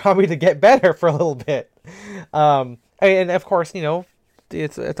Abercrombie to get better for a little bit, and of course, you know,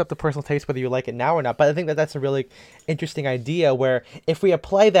 it's up to personal taste whether you like it now or not. But I think that that's a really interesting idea, where if we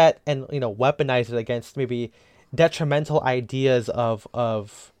apply that and, you know, weaponize it against maybe detrimental ideas of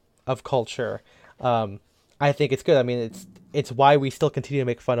culture, I think it's good. I mean, it's why we still continue to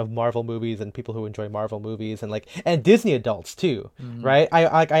make fun of Marvel movies and people who enjoy Marvel movies, and Disney adults too, right?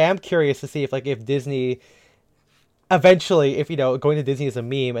 I am curious to see if Disney eventually, if, you know, going to Disney is a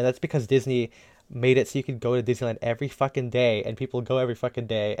meme, and that's because Disney made it so you could go to Disneyland every fucking day, and people go every fucking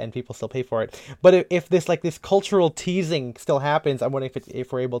day, and people still pay for it. But if this, like, this cultural teasing still happens, I'm wondering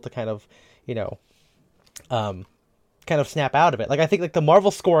if we're able to kind of, you know, kind of snap out of it. Like, I think like the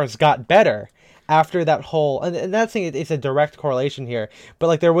Marvel scores got better after that whole, and that's saying it's a direct correlation here, but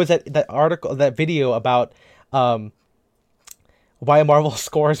like there was that article, that video about why Marvel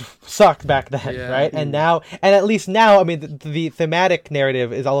scores sucked back then, right? And now, and at least now, I mean, the thematic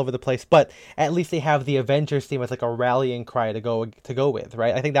narrative is all over the place, but at least they have the Avengers theme as like a rallying cry to go with,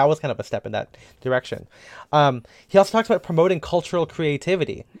 right? I think that was kind of a step in that direction. He also talks about promoting cultural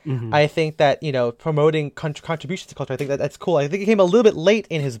creativity. I think that, you know, promoting contributions to culture, I think that's cool. I think it came a little bit late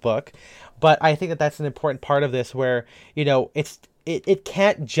in his book, but I think that that's an important part of this, where, you know, it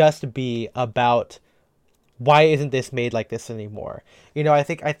can't just be about why isn't this made like this anymore? You know, I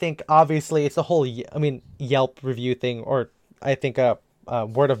think obviously it's the whole Yelp review thing, or I think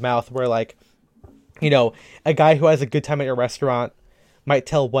word of mouth, where like, you know, a guy who has a good time at your restaurant might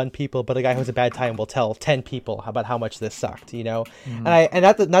tell one people, but a guy who has a bad time will tell 10 people about how much this sucked, you know? And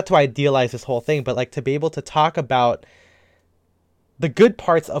not to idealize this whole thing, but like to be able to talk about the good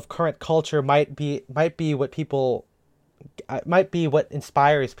parts of current culture might be what people might be what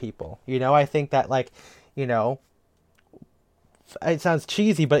inspires people, you know? I think that, like, you know, it sounds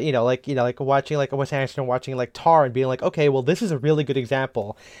cheesy, but like watching like a Wes Anderson, watching like Tar and being like, okay, well, this is a really good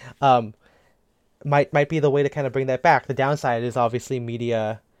example, might be the way to kind of bring that back. The downside is obviously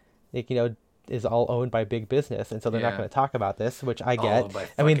media, like, you know, is all owned by big business, and so they're not going to talk about this, which I get.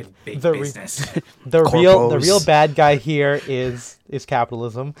 I mean, the real bad guy here is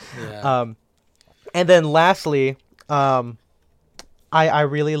capitalism. Yeah. And then lastly, I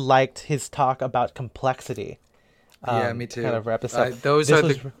really liked his talk about complexity. Yeah, me too. Kind of wrap this up. Those are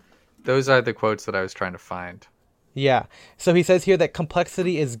the quotes that I was trying to find. Yeah. So he says here that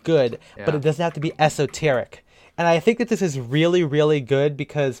complexity is good, but it doesn't have to be esoteric. And I think that this is really, really good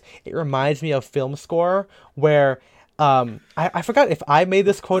because it reminds me of film score, where I forgot if I made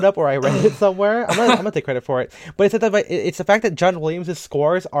this quote up or I read it somewhere. I'm gonna take credit for it. But it's the fact that John Williams'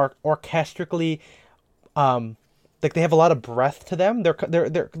 scores are orchestrically, like, they have a lot of breath to them.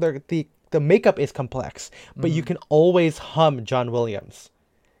 The makeup is complex, but you can always hum John Williams.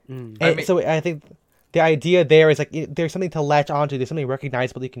 So I think the idea there is like there's something to latch onto. There's something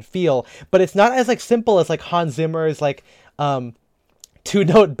recognizable you can feel, but it's not as like simple as like Hans Zimmer's like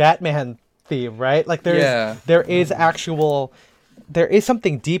 2-note Batman theme, right? Like there is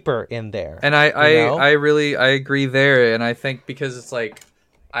something deeper in there. And I really agree there, and I think because it's like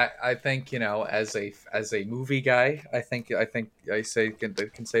I think, you know, as a movie guy, I think I can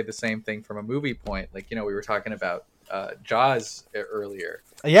say the same thing from a movie point. Like, you know, we were talking about Jaws earlier.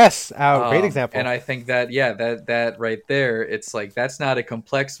 Yes, great example. And I think that that right there, it's like that's not a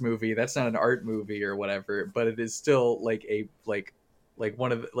complex movie, that's not an art movie or whatever, but it is still like a like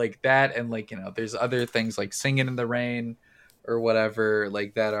one of the, like that, and like, you know, there's other things like Singing in the Rain or whatever,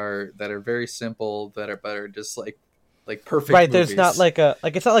 like that are very simple, that are just like perfect right movies. There's not like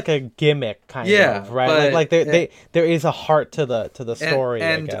it's not like a gimmick kind of, right? Like there is a heart to the story,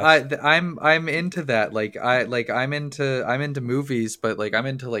 and I guess. I'm into that. I'm into movies, but like I'm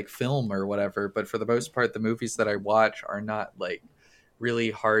into like film or whatever, but for the most part the movies that I watch are not like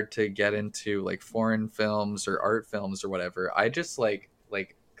really hard to get into, like foreign films or art films or whatever. I just like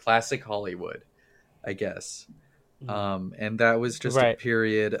classic Hollywood, I guess. And that was just a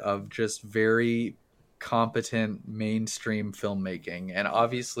period of just very competent mainstream filmmaking, and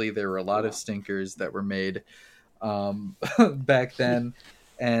obviously there were a lot of stinkers that were made back then,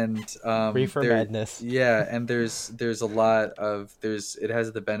 and Reefer Madness. And there's a lot of it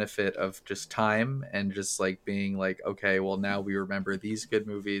has the benefit of just time and just like being like, okay, well now we remember these good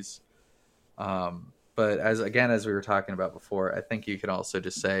movies, but as we were talking about before, I think you can also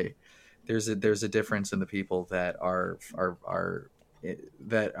just say there's a difference in the people that are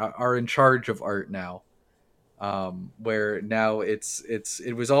in charge of art now. Where now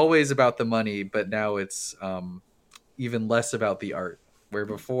it was always about the money, but now it's even less about the art. Where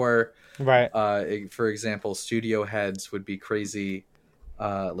before, for example, studio heads would be crazy,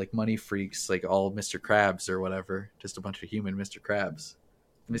 like money freaks, like all Mr. Krabs or whatever, just a bunch of human Mr. Krabs,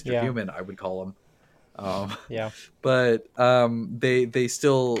 Mr. Human, I would call them. But they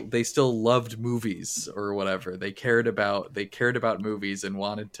still loved movies or whatever. They cared about movies and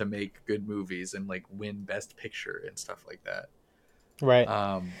wanted to make good movies and like win Best Picture and stuff like that.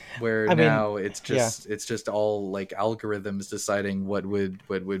 Where now it's just all like algorithms deciding what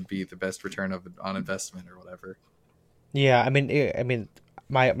would be the best return on investment or whatever. I mean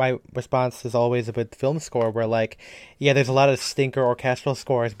my response is always with film score, where like there's a lot of stinker orchestral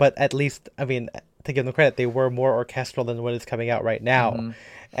scores, but at least, I mean, to give them credit, they were more orchestral than what is coming out right now.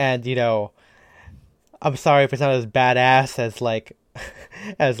 And, you know, I'm sorry if it's not as badass as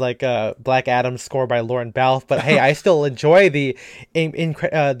Black Adam score by Lauren Balfe, but hey, I still enjoy the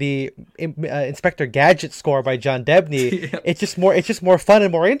Inspector Gadget score by John Debney. It's just more fun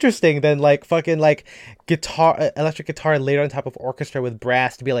and more interesting than like fucking like electric guitar laid on top of orchestra with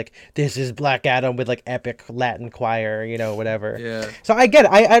brass to be like, this is Black Adam with like epic Latin choir, you know, whatever. So I get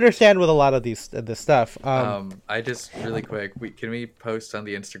it. I understand with a lot of this stuff. I just really quick, can we post on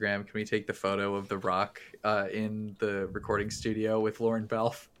the Instagram? Can we take the photo of The Rock in the recording studio with Lauren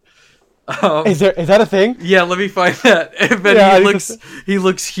Balfe? Is that a thing? Yeah, let me find that. But he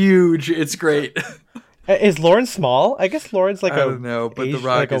looks huge. It's great. Is Lauren small? I guess Lauren's like I don't know, but The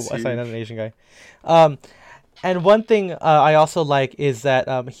Rock is huge. Not an Asian guy. And one thing I also like is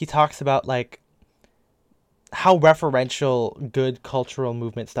that he talks about like how referential good cultural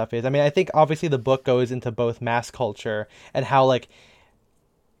movement stuff is. I mean, I think obviously the book goes into both mass culture and how like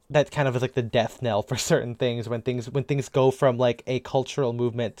that kind of is like the death knell for certain things when things go from like a cultural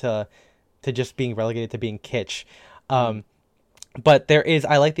movement to just being relegated to being kitsch. Um, but there is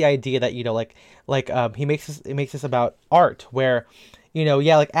I like the idea that he makes this about art where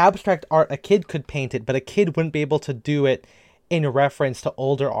yeah, like abstract art, a kid could paint it, but a kid wouldn't be able to do it in reference to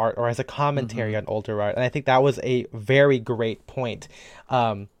older art or as a commentary on older art. And I think that was a very great point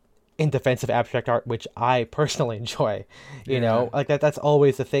in defense of abstract art, which I personally enjoy. Like that's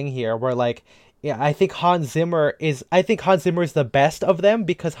always the thing here where like yeah, I think Hans Zimmer is the best of them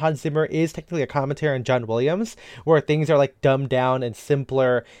because Hans Zimmer is technically a commentary on John Williams, where things are like dumbed down and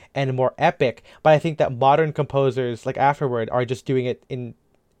simpler and more epic. But I think that modern composers like afterward are just doing it in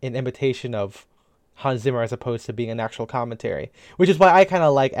imitation of Hans Zimmer as opposed to being an actual commentary, which is why I kind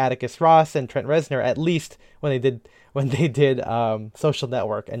of like Atticus Ross and Trent Reznor at least when they did Social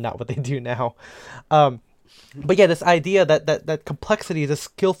Network and not what they do now. But yeah, this idea that complexity is a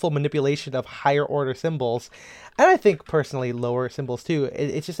skillful manipulation of higher order symbols, and I think personally lower symbols too.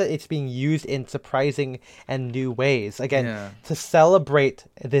 It's just that it's being used in surprising and new ways. Again, to celebrate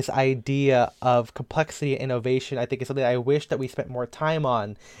this idea of complexity and innovation, I think is something I wish that we spent more time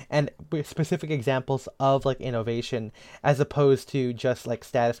on, and with specific examples of like innovation as opposed to just like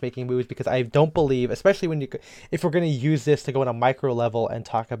status making moves. Because I don't believe, especially if we're going to use this to go on a micro level and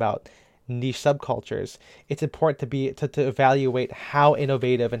talk about niche subcultures, it's important to evaluate how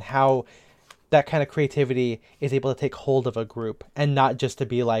innovative and how that kind of creativity is able to take hold of a group, and not just to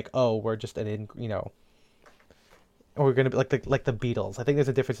be like, oh, we're just or we're gonna be like the Beatles. I think there's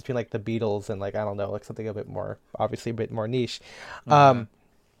a difference between like the Beatles and like I don't know, like something a bit more obviously a bit more niche. But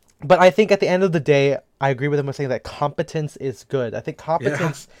I think at the end of the day, I agree with him with saying that competence is good. I think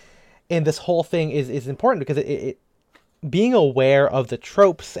competence in this whole thing is important because it being aware of the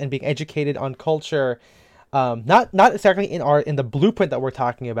tropes and being educated on culture, not exactly in the blueprint that we're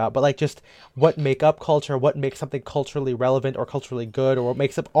talking about, but like just what make up culture, what makes something culturally relevant or culturally good, or what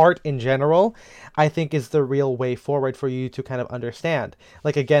makes up art in general, I think is the real way forward for you to kind of understand.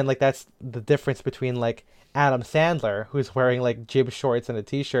 Like again, like that's the difference between like Adam Sandler, who's wearing like jib shorts and a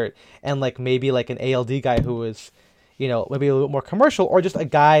t-shirt, and like maybe like an ALD guy who is maybe a little bit more commercial, or just a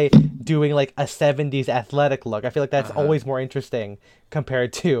guy doing like a 70s athletic look. I feel like that's always more interesting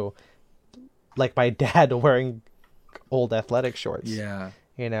compared to like my dad wearing old athletic shorts. Yeah.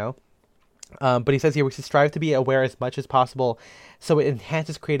 But he says here we should strive to be aware as much as possible so it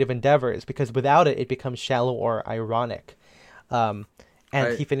enhances creative endeavors, because without it, it becomes shallow or ironic.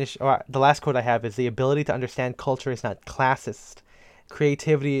 He finished, the last quote I have is, the ability to understand culture is not classist.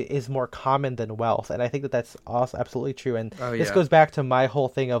 Creativity is more common than wealth. And I think that that's also absolutely true. And this goes back to my whole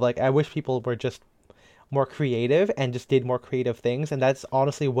thing of like, I wish people were just more creative and just did more creative things. And that's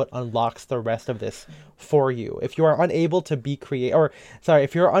honestly what unlocks the rest of this for you. If you are unable to be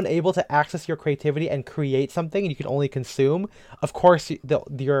if you're unable to access your creativity and create something and you can only consume, of course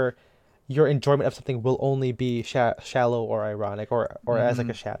your enjoyment of something will only be shallow or ironic or as like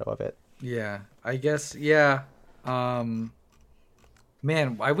a shadow of it. Yeah, I guess. Yeah.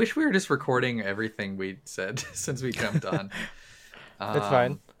 Man, I wish we were just recording everything we said since we jumped on. It's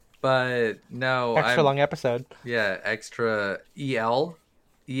fine. But no, extra long episode. Yeah, extra ELE.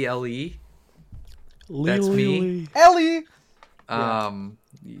 That's me. Ellie.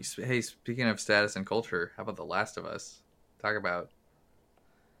 Hey, speaking of status and culture, how about The Last of Us? Talk about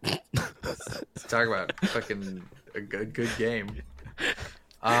fucking a good game.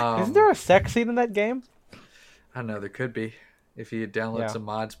 Isn't there a sex scene in that game? I don't know. There could be. If you download some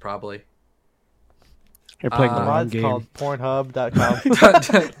mods, probably. You're playing the mods game. Called Pornhub.com.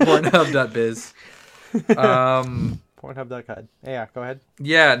 Pornhub.biz. Pornhub.com. Yeah, go ahead.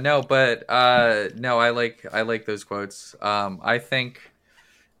 Yeah, no, but no, I like those quotes. I think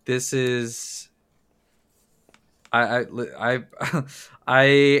this is. I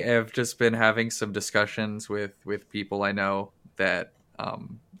have just been having some discussions with people I know that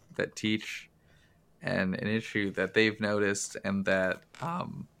teach. And an issue that they've noticed, and that I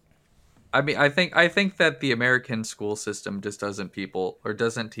mean, I think that the American school system just doesn't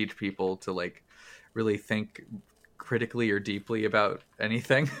teach people to like really think critically or deeply about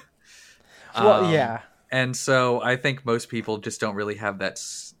anything. Well, yeah, and so I think most people just don't really have that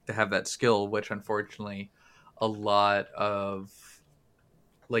skill, which unfortunately a lot of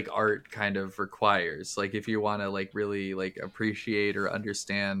like art kind of requires. Like if you want to like really like appreciate or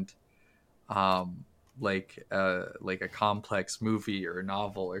understand like a complex movie or a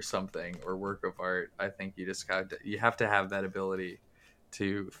novel or something or work of art. I think you have to have that ability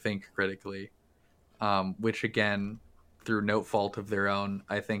to think critically, which again, through no fault of their own,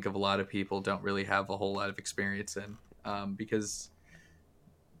 I think of a lot of people don't really have a whole lot of experience in, because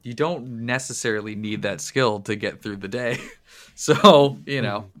you don't necessarily need that skill to get through the day. So,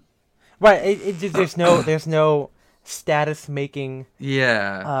 Right. There's no status making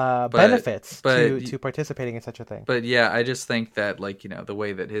benefits to participating in such a thing. But yeah, I just think that, like, the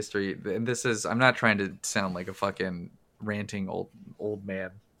way that history, and this is, I'm not trying to sound like a fucking ranting old man,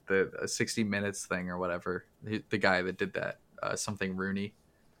 the 60 Minutes thing or whatever, the guy that did that, something Rooney,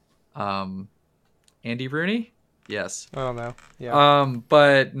 Andy Rooney. Yes. I don't know. Yeah.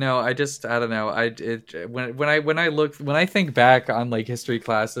 But no, I don't know. When I think back on like history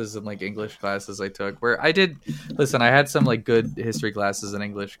classes and like English classes I took, where I had some like good history classes and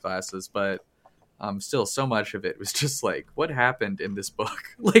English classes, but still so much of it was just like, what happened in this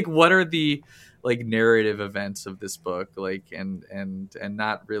book? Like, what are the like narrative events of this book? Like, and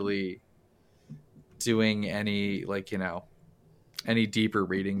not really doing any, like, any deeper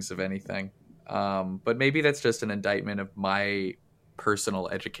readings of anything. But maybe that's just an indictment of my personal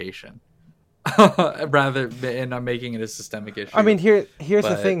education, and I'm making it a systemic issue. I mean, here's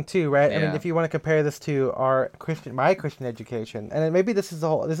the thing too, right? Yeah. I mean, if you want to compare this to my Christian education, and then maybe this is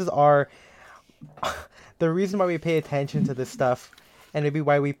our the reason why we pay attention to this stuff, and maybe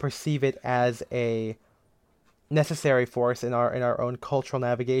why we perceive it as a necessary force in our own cultural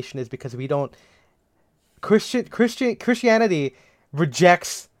navigation, is because we don't Christianity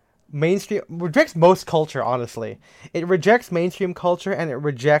rejects most culture. Honestly, it rejects mainstream culture, and it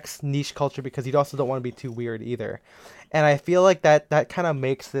rejects niche culture, because you also don't want to be too weird either. And I feel like that kind of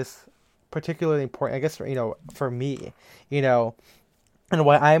makes this particularly important, I guess, for me, and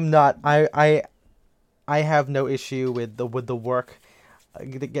why I'm not, I have no issue with the work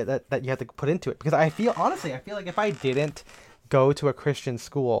that you have to put into it, because I feel like if I didn't go to a Christian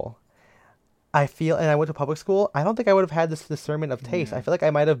school, and I went to public school, I don't think I would have had this discernment of taste. I feel like I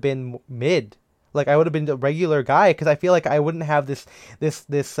might have been mid, like I would have been a regular guy, because I feel like I wouldn't have this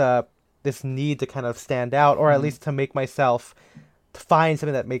need to kind of stand out, or at least to make myself find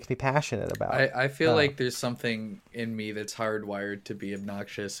something that makes me passionate about. I feel like there's something in me that's hardwired to be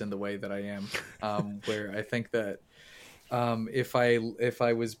obnoxious in the way that I am, where I think that if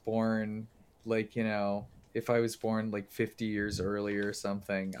I was born like, if I was born like 50 years earlier or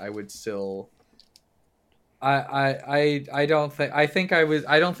something, I would still. I don't think I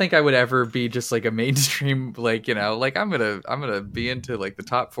would ever be just like a mainstream, like, like I'm gonna be into like the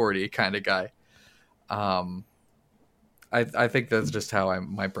top 40 kind of guy. I think that's just how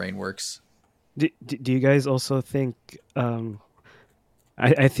my brain works. Do you guys also think? I'm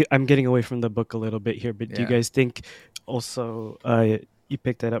getting away from the book a little bit here, but do you guys think also you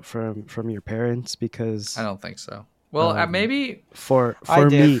picked that up from your parents? Because I don't think so. Well, maybe for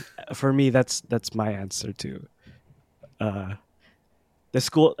me, that's my answer too. The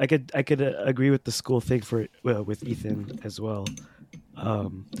school, I could agree with the school thing with Ethan as well.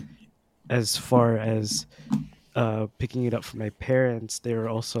 As far as picking it up from my parents, they were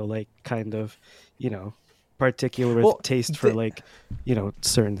also like kind of, particular with taste for like,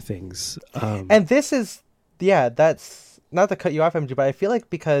 certain things. And this is, that's not to cut you off, MG, but I feel like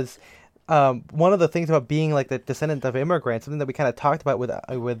because. One of the things about being like the descendant of immigrants, something that we kind of talked about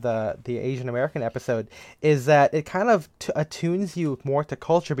with the Asian American episode, is that it kind of attunes you more to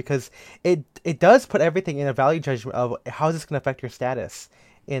culture, because it does put everything in a value judgment of how is this going to affect your status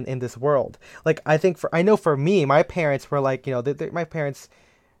in this world. Like, I know for me, my parents were like, my parents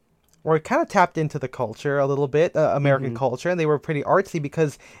were kind of tapped into the culture a little bit, American culture, and they were pretty artsy,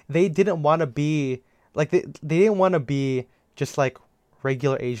 because they didn't want to be like they didn't want to be just like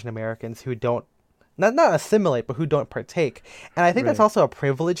regular Asian Americans who don't not assimilate, but who don't partake. And I think that's also a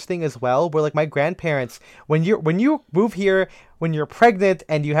privilege thing as well, where like my grandparents, when you move here, when you're pregnant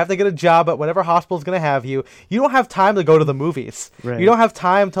and you have to get a job at whatever hospital is going to have you, you don't have time to go to the movies. You don't have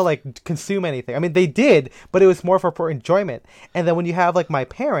time to like consume anything. I mean, they did, but it was more for enjoyment. And then when you have like my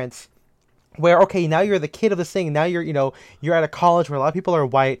parents, where, okay, now you're the kid of this thing, now you're at a college where a lot of people are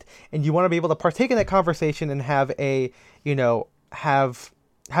white, and you want to be able to partake in that conversation and have a,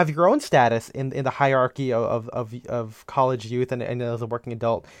 have your own status in the hierarchy of college youth and as a working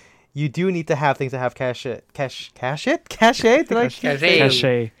adult. You do need to have things that have cachet. Did I cachet?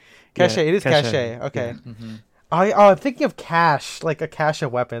 Cachet. It is cachet. Okay. Yeah. Mm-hmm. I'm thinking of cash, like a cache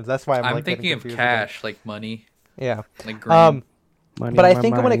of weapons. That's why I'm like thinking of cash, like money. Yeah. Like green. Money, but I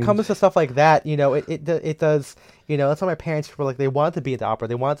think when it comes to stuff like that, it does. That's why my parents were like, they wanted to be into opera,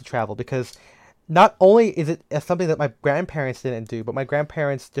 they wanted to travel, because not only is it something that my grandparents didn't do, but my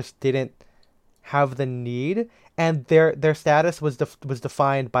grandparents just didn't have the need, and their status was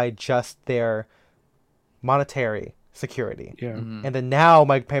defined by just their monetary security. Yeah. And then now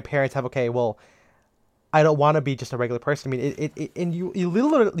my parents have, okay, well, I don't want to be just a regular person. I mean, it and you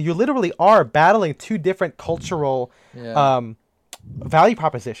literally are battling two different cultural value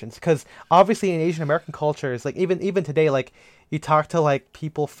propositions, because obviously in Asian American cultures, like even today, like you talk to like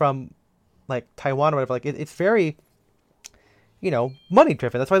people from like Taiwan or whatever, like it's very, money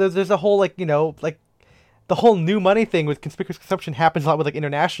driven. That's why there's a whole like the whole new money thing with conspicuous consumption happens a lot with like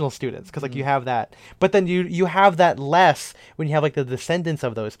international students, because like you have that, but then you have that less when you have like the descendants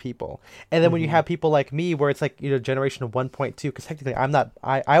of those people, and then when you have people like me, where it's like generation 1.2, because technically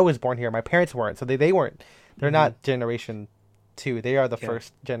I was born here, my parents weren't, so they weren't, they're not generation 2, they are the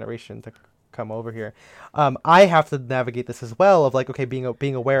first generation to come over here. I have to navigate this as well, of like, okay,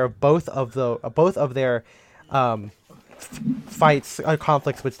 being aware of both of their fights,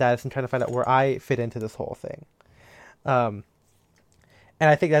 conflicts with status, and trying to find out where I fit into this whole thing. And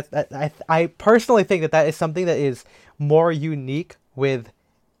I think I personally think that is something that is more unique with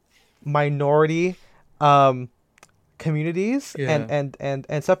minority communities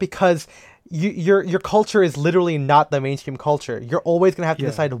and stuff, because your culture is literally not the mainstream culture. You're always going to have to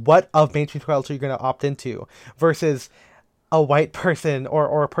decide what of mainstream culture you're going to opt into, versus a white person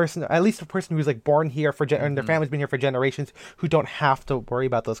or a person, at least a person who's like born here and their family's been here for generations, who don't have to worry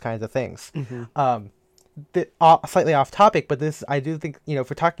about those kinds of things. Slightly off topic, but this, I do think, if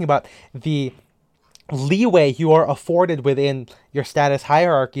we're talking about the leeway you are afforded within your status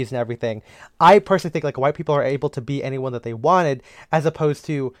hierarchies and everything, I personally think like white people are able to be anyone that they wanted, as opposed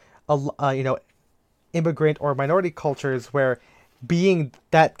to immigrant or minority cultures where being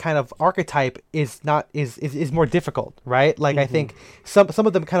that kind of archetype is more difficult, right? Like I think some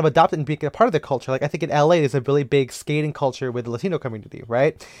of them kind of adopt it and become a part of the culture. Like I think in LA there's a really big skating culture with the Latino community,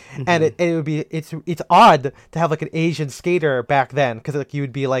 right? And it would be it's odd to have like an Asian skater back then, because like you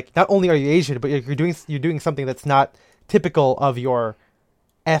would be like, not only are you Asian, but you're doing something that's not typical of your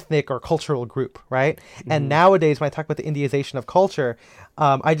ethnic or cultural group, right? And nowadays when I talk about the Indiization of culture,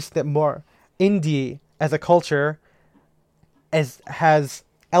 I just think more indie as a culture has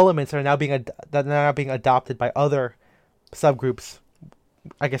elements that are now being adopted by other subgroups,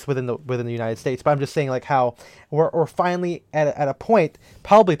 I guess within the United States. But I'm just saying like how we're finally at a point,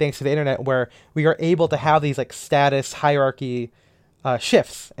 probably thanks to the internet, where we are able to have these like status hierarchy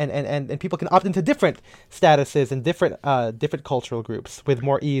shifts, and people can opt into different statuses and different cultural groups with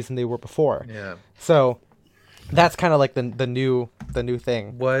more ease than they were before. Yeah. So that's kind of like the new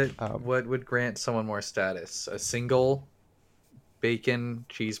thing. What would grant someone more status? A single bacon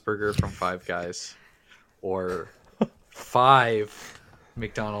cheeseburger from Five Guys, or 5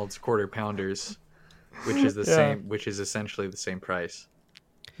 McDonald's quarter pounders, which is the same, which is essentially the same price.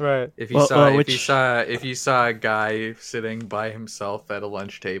 Right. If you saw a guy sitting by himself at a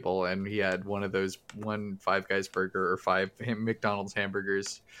lunch table and he had one Five Guys burger or 5 McDonald's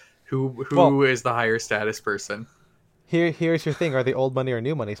hamburgers, who is the higher status person? Here's your thing: are they old money or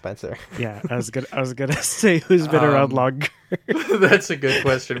new money, Spencer? Yeah, I was gonna say who's been around longer. That's a good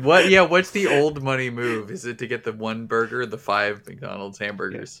question. What's the old money move? Is it to get the one burger, the 5 McDonald's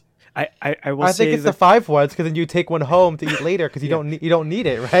hamburgers? I think it's the 5 ones, because then you take one home to eat later, because you don't need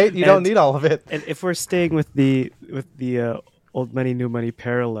it, right? You don't need all of it. And if we're staying with the old money new money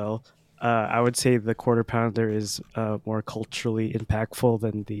parallel, I would say the quarter pounder is more culturally impactful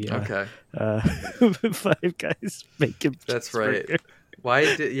than the 5 Guys bacon. That's right.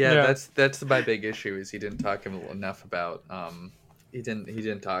 Why? That's my big issue, is he didn't talk enough about he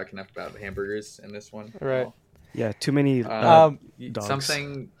didn't talk enough about hamburgers in this one. Right. Yeah, too many dogs.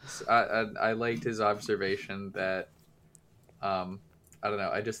 Something I liked his observation that I don't know.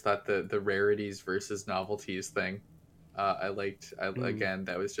 I just thought the rarities versus novelties thing. Again,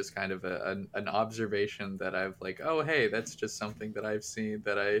 that was just kind of an observation that I've like, oh hey, that's just something that I've seen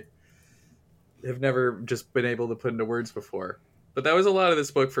that I have never just been able to put into words before. But that was a lot of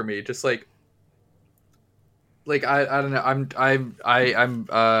this book for me. Just like I don't know. I'm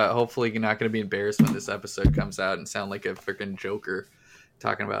hopefully not going to be embarrassed when this episode comes out and sound like a freaking joker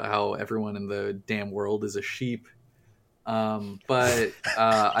talking about how everyone in the damn world is a sheep. But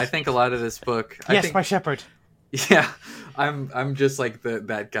I think a lot of this book. My shepherd. Yeah, I'm just like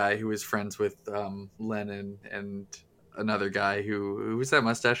that guy who was friends with Lenin and another guy who was that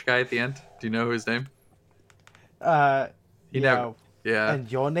mustache guy at the end. Do you know his name? Never. Yeah.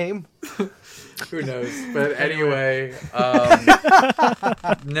 And your name? Who knows? But anyway,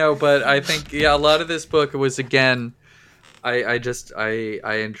 no. But I think a lot of this book was again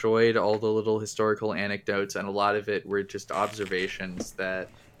I enjoyed all the little historical anecdotes, and a lot of it were just observations that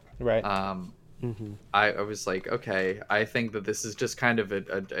Right. Mm-hmm. I was like, okay, I think that this is just kind of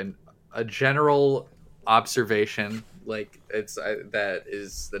a general observation, like that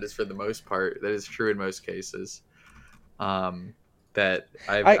is for the most part that is true in most cases. Um, that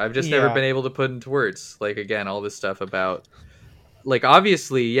I've just never Yeah. been able to put into words. Like again, all this stuff about like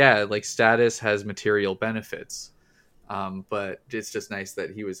obviously, yeah, like status has material benefits. But it's just nice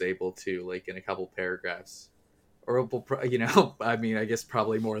that he was able to like in a couple paragraphs or you know, I mean, I guess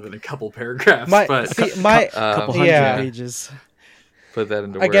probably more than a couple paragraphs, My but see my Couple hundred yeah. pages. put that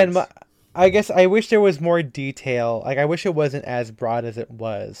into Again, words. I guess I wish there was more detail. Like I wish it wasn't as broad as it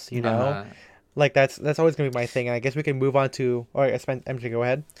was. You know, Uh-huh. like that's always gonna be my thing. And I guess we can move on to. All right, MJ, go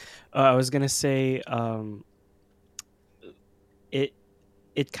ahead. I was gonna say, it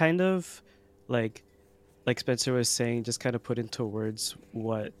it kind of like Spencer was saying, just kind of put into words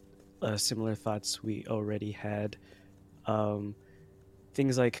what similar thoughts we already had. Um,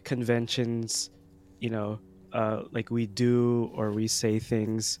 Things like conventions, you know, like we do or we say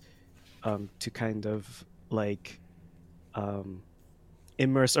things to kind of like um,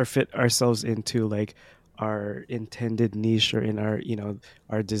 immerse or fit ourselves into like our intended niche or in our, you know,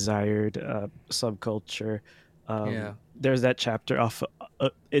 our desired subculture. Yeah. There's that chapter off.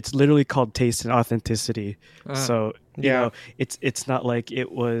 It's literally called Taste and Authenticity. So you Yeah. know, it's not like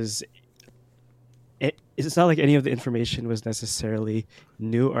it was. It's not like any of the information was necessarily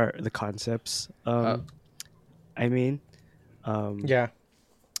new or the concepts. I mean, um, Yeah.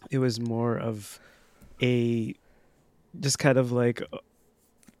 it was more of a just kind of like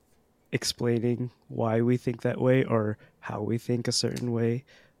explaining why we think that way or how we think a certain way,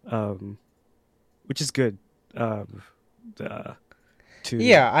 which is good. Um,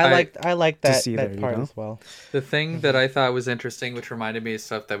 Yeah, I I like to that see there, you part know. as well. the thing that I thought was interesting, which reminded me of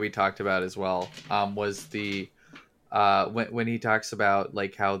stuff that we talked about as well, was the when he talks about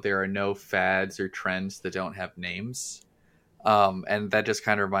like how there are no fads or trends that don't have names. And that just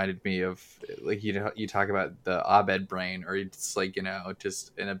kind of reminded me of like you talk about the Abed brain, or it's like, you know,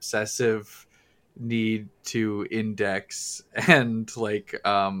 just an obsessive need to index and like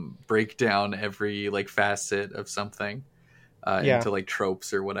break down every like facet of something Yeah. into like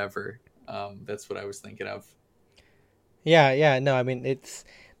tropes or whatever. That's what I was thinking of. Yeah, yeah. No, I mean it's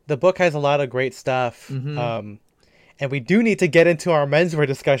the book has a lot of great stuff. Mm-hmm. And we do need to get into our menswear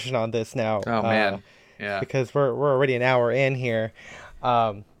discussion on this now. Oh man, yeah. Because we're already an hour in here.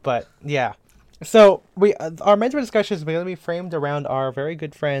 But yeah. So we our menswear discussion is going to be framed around our very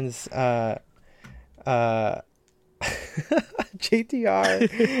good friends uh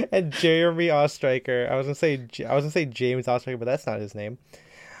JTR and Jeremy Ostreicher. I was gonna say James Ostreicher, but that's not his name.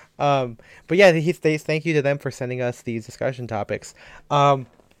 But yeah, thank you to them for sending us these discussion topics.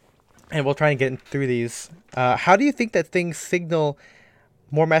 And we'll try and get through these. How do you think that things signal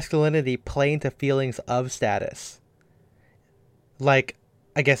more masculinity play into feelings of status? Like,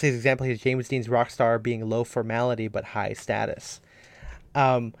 I guess his example is James Dean's rock star being low formality but high status.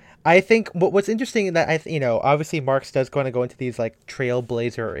 I think what's interesting in that obviously Marx does kind of go into these like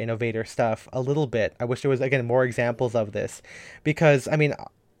trailblazer or innovator stuff a little bit. I wish there was again more examples of this, because I mean,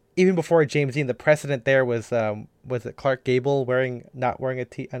 even before James Dean, the precedent there was it Clark Gable not wearing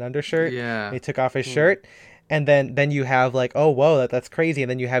an undershirt? Yeah. And he took off his shirt, and then you have like, oh whoa, that's crazy, and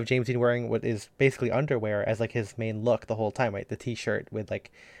then you have James Dean wearing what is basically underwear as like his main look the whole time, right? The t-shirt with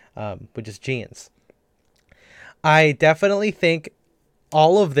like with just jeans. I definitely think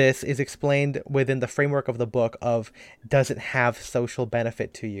all of this is explained within the framework of the book of, does it have social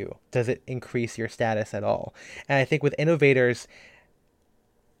benefit to you? Does it increase your status at all? And I think with innovators,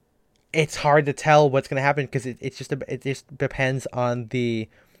 it's hard to tell what's going to happen, because it just depends on the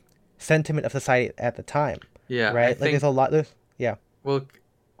sentiment of society at the time. Yeah, right. There's a lot. Yeah. Well,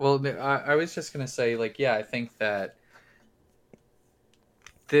 I was just gonna say, like, yeah, I think that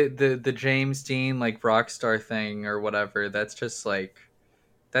the James Dean like rock star thing or whatever, that's just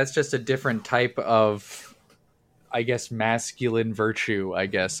a different type of, I guess, masculine virtue, I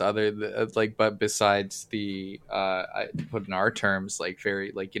guess, but besides the I put in our terms, like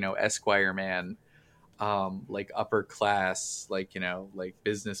very like, you know, Esquire man, like upper class, like, you know, like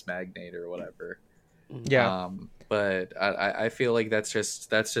business magnate or whatever. Yeah. But I feel like that's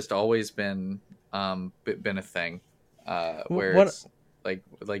just always been been a thing, where it's like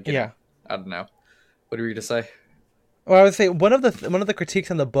you know, I don't know. What were you to say? Well, I would say one of the critiques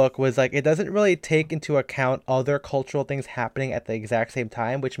on the book was like, it doesn't really take into account other cultural things happening at the exact same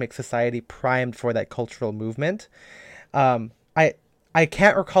time, which makes society primed for that cultural movement. I I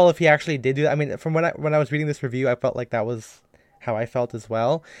can't recall if he actually did do that. I mean, from when I was reading this review, I felt like that was how I felt as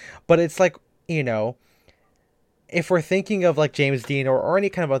well. But it's like, you know, if we're thinking of like James Dean or any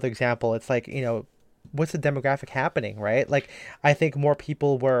kind of other example, it's like, what's the demographic happening, right? Like, I think more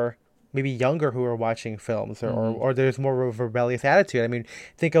people were maybe younger who were watching films, Mm-hmm. or there's more of a rebellious attitude. I mean,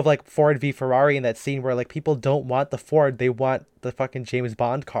 think of like Ford v Ferrari in that scene where like people don't want the Ford, they want the fucking James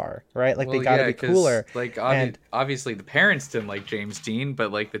Bond car, right? Like they Well, got to yeah, be because cooler. like And obviously the parents didn't like James Dean,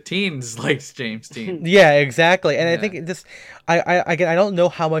 but like the teens liked James Dean. yeah, exactly. And I think Yeah. it just, again, I don't know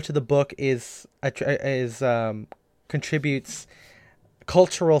how much of the book is contributes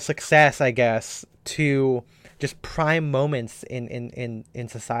cultural success, I guess, to just prime moments in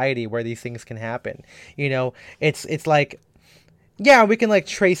society where these things can happen. It's like, yeah, we can like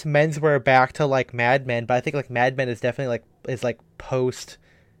trace menswear back to like Mad Men, but I think like Mad Men is definitely like post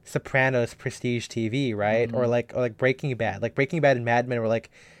Sopranos prestige TV, right? Hmm. Or like Breaking Bad. Like Breaking Bad and Mad Men were like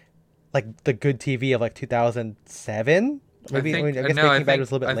the good TV of like 2007. Maybe, I mean, I guess No, Breaking Bad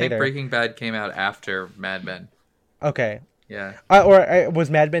was a little bit I think later. Breaking Bad came out after Mad Men. Okay. Yeah.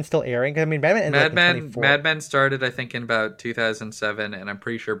 Was Mad Men still airing? 'Cause, I mean, Mad Men ended like in 24, Mad Men started I think in about 2007, and I'm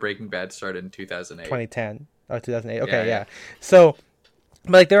pretty sure Breaking Bad started in 2008. 2010 or 2008. Yeah, Okay, yeah. yeah. So,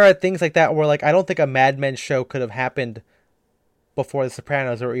 but like there are things like that where like I don't think a Mad Men show could have happened before The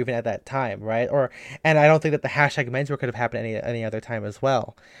Sopranos or even at that time, right? And I don't think that the hashtag menswear could have happened any other time as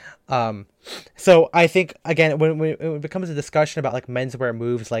well. Um, so I think again when it becomes a discussion about like menswear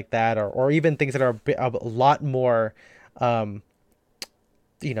moves like that, or even things that are a lot more, um,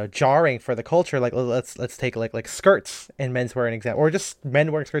 jarring for the culture, like let's take like skirts in menswear an example, or just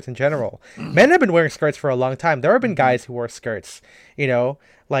men wearing skirts in general. Men have been wearing skirts for a long time. There have been Hmm. guys who wore skirts,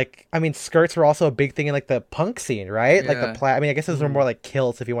 like, I mean, skirts were also a big thing in like the punk scene, right? Like Yeah. I mean, I guess those were Mm-hmm. more like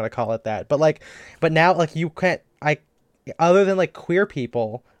kilts if you want to call it that. But now like you can't, other than like queer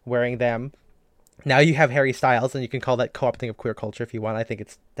people wearing them, now you have Harry Styles, and you can call that co-opting of queer culture if you want. I think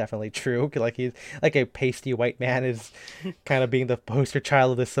it's definitely true. Like he's like a pasty white man is kind of being the poster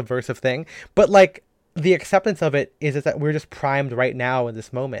child of this subversive thing. But like the acceptance of it is that we're just primed right now in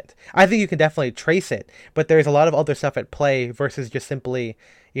this moment. I think you can definitely trace it, but there's a lot of other stuff at play versus just simply,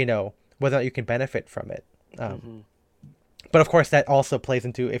 whether or not you can benefit from it. Um, Mm-hmm. but of course, that also plays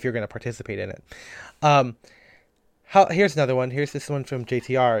into if you're going to participate in it. Um, here's another one. Here's this one from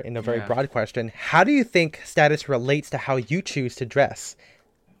JTR in a very Yeah. broad question. How do you think status relates to how you choose to dress?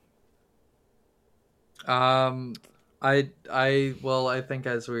 Um, well, I think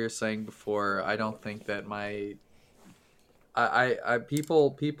as we were saying before, I don't think that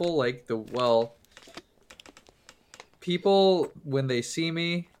people like people when they see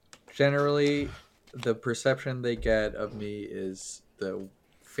me, generally, the perception they get of me is the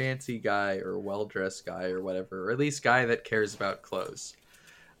fancy guy or well dressed guy or whatever, or at least guy that cares about clothes.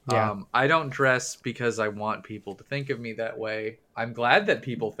 Yeah. I don't dress because I want people to think of me that way. I'm glad that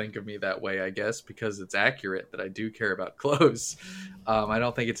people think of me that way, I guess, because it's accurate that I do care about clothes. I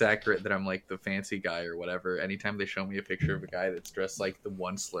don't think it's accurate that I'm like the fancy guy or whatever. Anytime they show me a picture of a guy that's dressed like the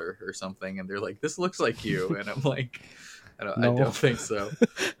Onceler or something, and they're like, "This looks like you," and I'm like, I No. don't think so.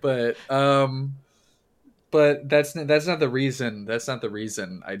 But but that's not the reason. That's not the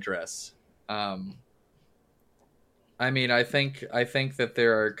reason I dress. Um, I mean, I think that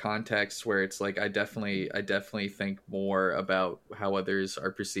there are contexts where it's like I definitely think more about how others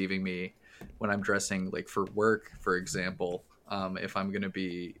are perceiving me when I'm dressing like for work, for example. If I'm gonna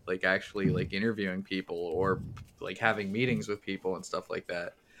be like actually like interviewing people or like having meetings with people and stuff like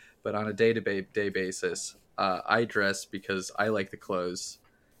that. But on a day basis, I dress because I like the clothes.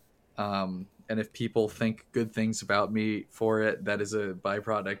 And if people think good things about me for it, that is a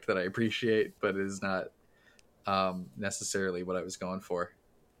byproduct that I appreciate, but it is not necessarily what I was going for.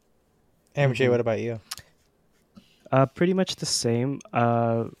 MJ, Mm-hmm. what about you? Pretty much the same.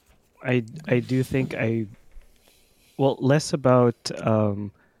 I do think less about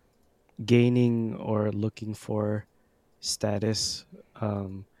gaining or looking for status,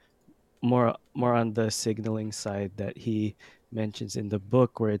 um, more on the signaling side that he mentions in the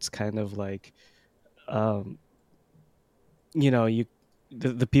book, where it's kind of like, um, you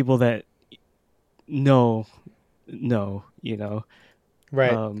the people that know know,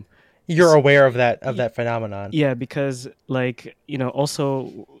 Right. um, You're s- aware of y- y- that phenomenon. yeah, because like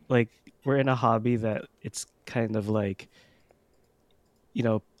also like we're in a hobby that it's kind of like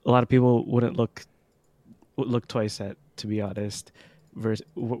a lot of people would look twice at, to be honest.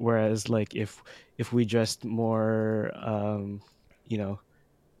 Whereas like if we dressed more you know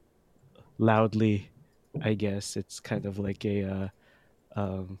loudly, I guess it's kind of like a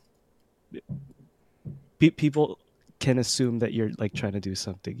um people can assume that you're like trying to do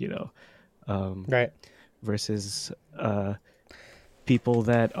something, Right. versus people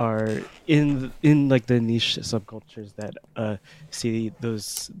that are in like the niche subcultures that see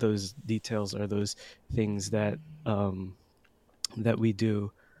those details or those things that that we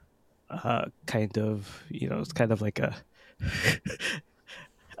do, kind of, it's kind of like a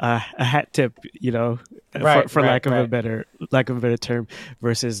a hat tip, Right, for right, lack of a right. better term,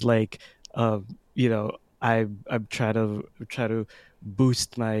 versus like, I'm try to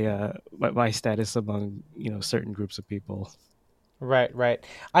boost my status among certain groups of people. Right, right.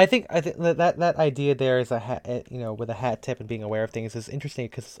 I think that idea there is with a hat tip and being aware of things is interesting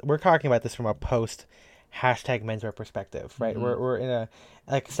because we're talking about this from a post hashtag menswear perspective, right? Mm-hmm. We're in a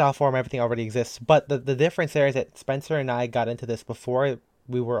like style form, everything already exists, but the difference there is that Spencer and I got into this before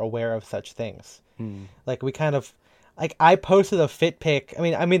we were aware of such things. Mm. Like we kind of like I posted a fit pic. I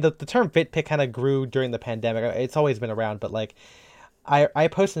mean the term fit pic kind of grew during the pandemic. It's always been around, but like I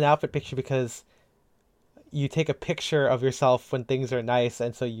posted an outfit picture because you take a picture of yourself when things are nice,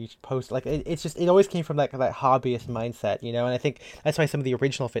 and so you post like it's just it always came from that hobbyist mindset, and I think that's why some of the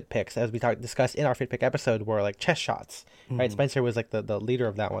original fit pics, as we discussed in our fit pic episode, were like chest shots, right? Mm. Spencer was like the leader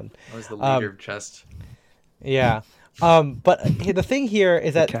of that one. I was the leader um of chest. yeah. But the thing here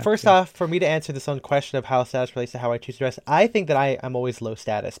is The that first captain. off, for me to answer this own question of how status relates to how I choose to dress, I think that I'm always low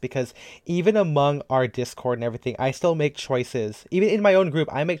status because even among our Discord and everything, I still make choices. Even in my own group,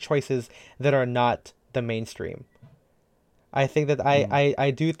 I make choices that are not the mainstream. I think that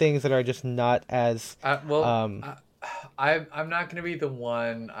I do things that are just not as Well, um I'm not gonna be the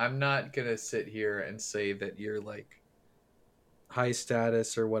one. I'm not gonna sit here and say that you're like high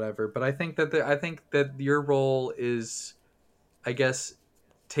status or whatever. But I think that your role is, I guess,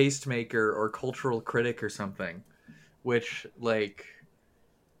 tastemaker or cultural critic or something. Which like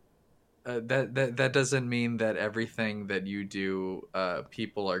that doesn't mean that everything that you do,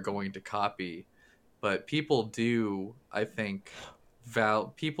 people are going to copy, but people do. I think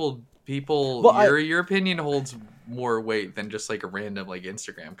people well your opinion holds more weight than just like a random like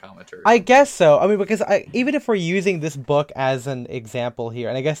Instagram commenter or I something. guess so. I mean, because even if we're using this book as an example here,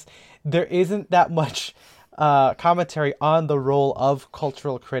 and I guess there isn't that much commentary on the role of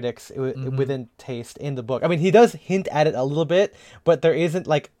cultural critics Mm-hmm. within taste in the book. I mean, he does hint at it a little bit, but there isn't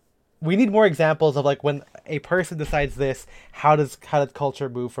like we need more examples of like when a person decides this, how does culture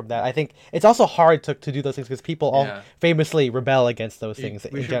move from that? I think it's also hard to do those things because people all Yeah. famously rebel against those things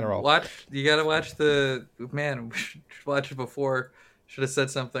We in should general. watch. You gotta watch the man. We should watch it before. Should have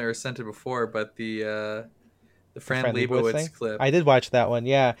said something or sent it before, but the The Fran Fran Lebowitz Lebowitz thing. clip. I did watch that one,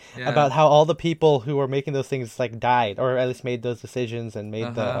 yeah, Yeah. about how all the people who were making those things like died, or at least made those decisions and Uh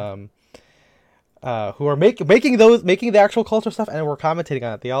made the huh. who are making the actual culture stuff and were commentating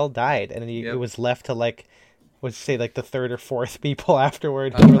on it. They all died, and then it Yep. was left to like, let's say like the third or fourth people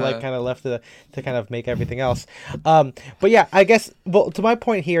afterward Uh who were like huh. kind of left to kind of make everything else. But yeah, I guess. Well, to my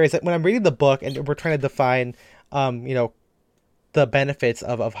point here is that when I'm reading the book and we're trying to define, you know, the benefits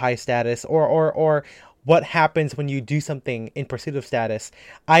of high status or what happens when you do something in pursuit of status,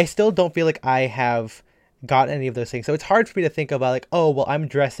 I still don't feel like I have got any of those things. So it's hard for me to think about like, oh, well, I'm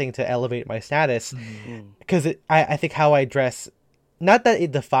dressing to elevate my status Mm-hmm. Mm. because I think how I dress, not that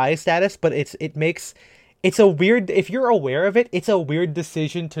it defies status, but it makes it's a weird if you're aware of it, it's a weird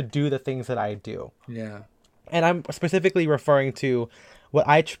decision to do the things that I do. Yeah. And I'm specifically referring to what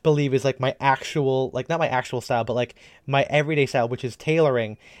I believe is like my actual, like not my actual style, but like my everyday style, which is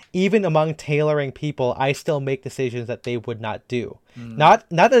tailoring. Even among tailoring people, I still make decisions that they would not do. Mm. Not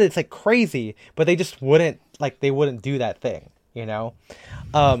that it's like crazy, but they just wouldn't like they wouldn't do that thing, you know.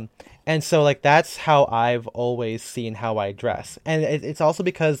 Um, and so like that's how I've always seen how I dress, and it's also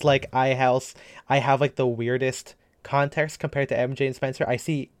because like I have like the weirdest context compared to MJ and Spencer. I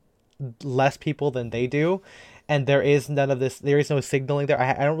see less people than they do, and there is none of this, there is no signaling there.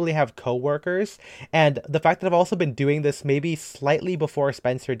 I don't really have coworkers, and the fact that I've also been doing this maybe slightly before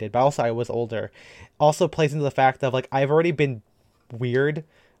Spencer did, but also I was older, also plays into the fact of like I've already been weird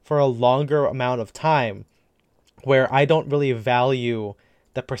for a longer amount of time, where I don't really value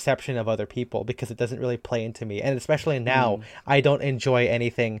the perception of other people because it doesn't really play into me. And especially now, Mm. I don't enjoy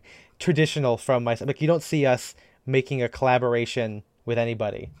anything traditional from myself. Like you don't see us making a collaboration with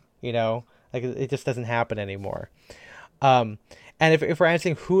anybody, you know? Like it just doesn't happen anymore. Um, and if we're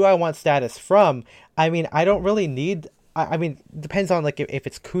answering who I want status from, I mean, I don't really need. I mean, depends on like if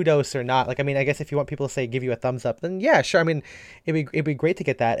it's kudos or not. Like, I mean, I guess if you want people to say give you a thumbs up, then yeah, sure. I mean, it'd be great to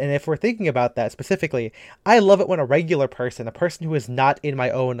get that. And if we're thinking about that specifically, I love it when a regular person, a person who is not in my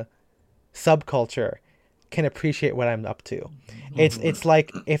own subculture, can appreciate what I'm up to. It's Mhm. it's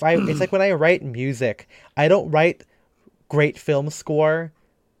like if I it's like when I write music, I don't write great film score,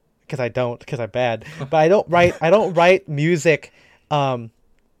 because I don't, because I'm bad. But I don't write music. Well,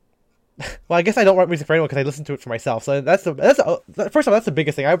 I guess I don't write music for anyone because I listen to it for myself. So first of all, that's the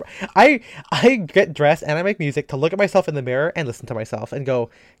biggest thing. I get dressed and I make music to look at myself in the mirror and listen to myself and go,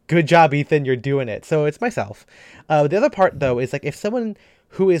 "Good job, Ethan, you're doing it." So it's myself. The other part though is like if someone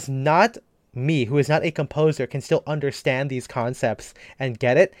who is not me, who is not a composer, can still understand these concepts and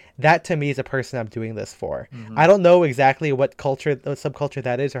get it, that to me is a person I'm doing this for. I don't know exactly what subculture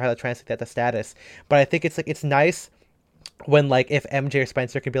that is or how to translate that to status, but I think it's nice when like if MJ or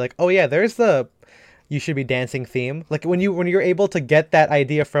Spencer could be like, oh yeah, there's the "you should be dancing" theme. Like when you're able to get that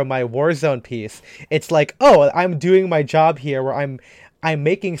idea from my Warzone piece, it's like, oh, I'm doing my job here where I'm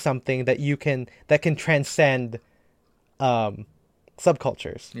making something that can transcend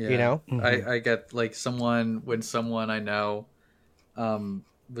subcultures. Yeah. You know? I get like when someone I know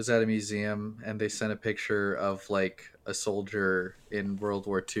was at a museum and they sent a picture of like a soldier in World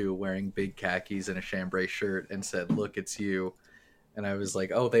War II wearing big khakis and a chambray shirt and said, "Look, it's you." And I was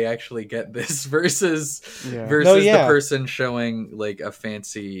like, oh, they actually get this versus the person showing like a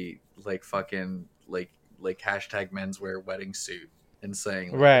fancy like fucking like hashtag menswear wedding suit and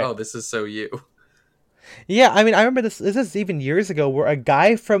saying like, Right. "Oh, this is so you." Yeah, I mean, I remember this is even years ago where a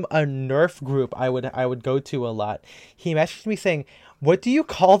guy from a Nerf group I would go to a lot. He messaged me saying, "What do you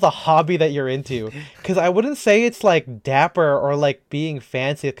call the hobby that you're into?" Because I wouldn't say it's like dapper or like being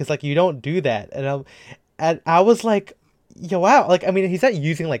fancy, because like you don't do that. And I was like, "Yo, wow!" Like, I mean, he's not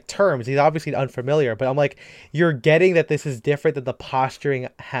using like terms. He's obviously unfamiliar, but I'm like, you're getting that this is different than the posturing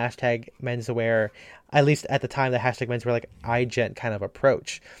hashtag menswear, at least at the time the hashtag menswear like iGent kind of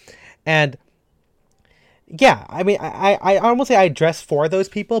approach, and. Yeah, I mean, I almost say I dress for those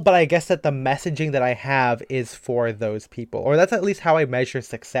people, but I guess that the messaging that I have is for those people, or that's at least how I measure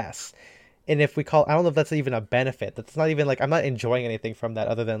success. And if we I don't know if that's even a benefit. That's not even like I'm not enjoying anything from that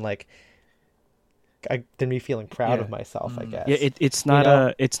other than like than me feeling proud of myself. I guess. Yeah, it's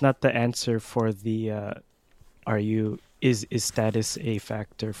not it's not the answer for the is status a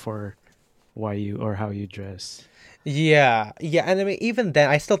factor for why you or how you dress. Yeah, and I mean, even then,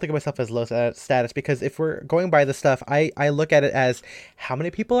 I still think of myself as low status because if we're going by the stuff, I look at it as how many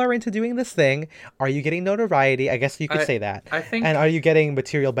people are into doing this thing. Are you getting notoriety? I guess you could say that. I think, and are you getting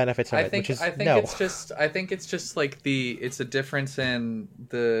material benefits from it? Which is no. I think it's just like it's a difference in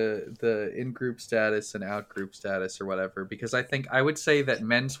the in group status and out group status or whatever. Because I would say that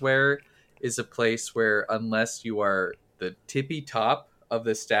menswear is a place where unless you are the tippy top of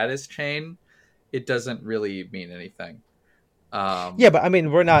the status chain, it doesn't really mean anything. Yeah, but I mean,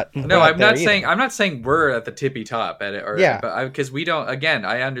 we're not. No, I'm not saying. I'm not saying we're at the tippy top at it. Or, yeah, but because we don't. Again,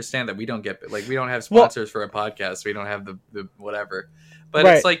 I understand that we don't get we don't have sponsors for a podcast. We don't have the whatever. But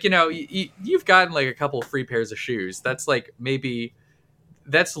it's like you've gotten like a couple free pairs of shoes. That's like maybe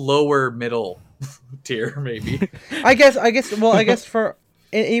that's lower middle tier maybe. I guess. Well, I guess for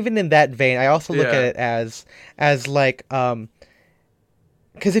even in that vein, I also look at it as like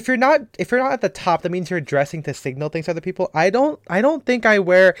because if you're not at the top, that means you're dressing to signal things to other people. I don't think I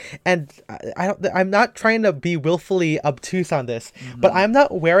wear, and I'm not trying to be willfully obtuse on this, but I'm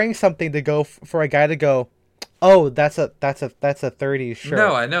not wearing something to go for a guy to go, "Oh, that's a 30s shirt."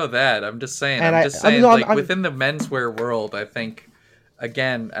 No, I know that. I'm just saying. Within the menswear world, I think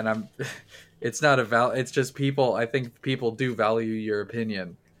again, and it's not it's just people. I think people do value your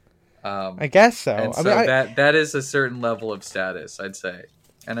opinion. I guess so. And so that is a certain level of status, I'd say.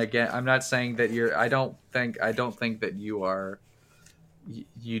 And again, I'm not saying that I don't think that you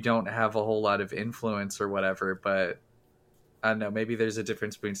don't have a whole lot of influence or whatever, but I don't know, maybe there's a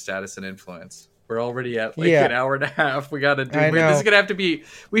difference between status and influence. We're already at an hour and a half. We got to do this is going to have to be,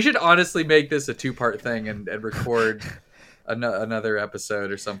 we should honestly make this a 2-part thing and record another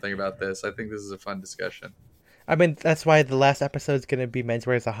episode or something about this. I think this is a fun discussion. I mean, that's why the last episode is going to be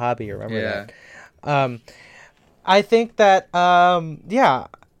menswear as a hobby. Remember that? I think that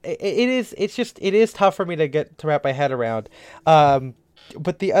it is tough for me to wrap my head around.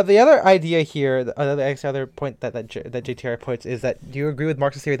 But the other idea here, the other point that JTR puts is that do you agree with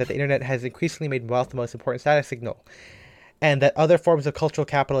Marx's theory that the internet has increasingly made wealth the most important status signal, and that other forms of cultural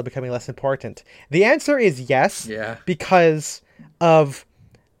capital are becoming less important? The answer is yes. Yeah. Because of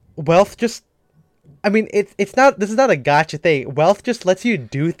wealth just. I mean, it's not. This is not a gotcha thing. Wealth just lets you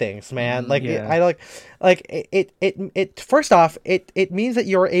do things, man. It. First off, it means that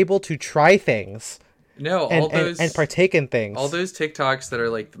you're able to try things. No, and partake in things. All those TikToks that are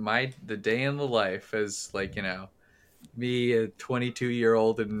like the day in the life as like me, a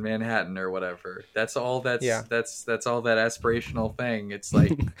 22-year-old in Manhattan or whatever. That's all. That's all that aspirational thing. It's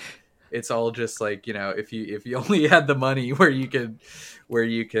like it's all just like, you know, if you only had the money where you could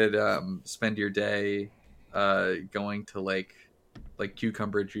spend your day going to like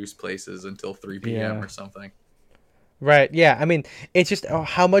cucumber juice places until 3 p.m. Yeah. or something. Right. Yeah. I mean, it's just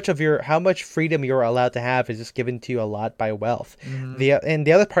how much freedom you're allowed to have is just given to you a lot by wealth. Mm-hmm.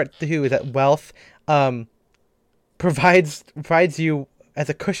 The other part too is that wealth um provides you as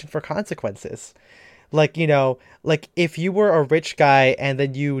a cushion for consequences. Like, like if you were a rich guy and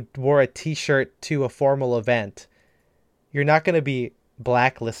then you wore a t-shirt to a formal event, you're not going to be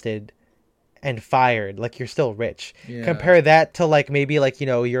blacklisted and fired. Like, you're still rich. Yeah. Compare that to like maybe like,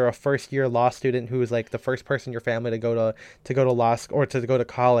 you're a first year law student who is like the first person in your family to go to law school or to go to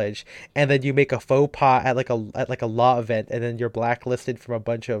college, and then you make a faux pas at like a law event, and then you're blacklisted from a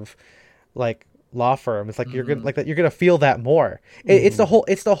bunch of like law firms. Like, you're gonna Mm-hmm. like that you're gonna feel that more. It's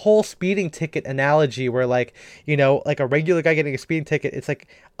the whole speeding ticket analogy where like, like a regular guy getting a speeding ticket, it's like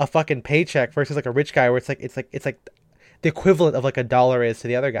a fucking paycheck versus like a rich guy where it's like the equivalent of like $1 is to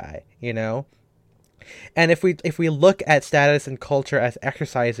the other guy. And if we look at status and culture as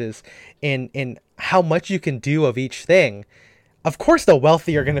exercises in how much you can do of each thing, of course the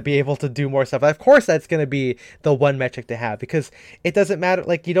wealthy are going to be able to do more stuff. Of course that's going to be the one metric to have, because it doesn't matter.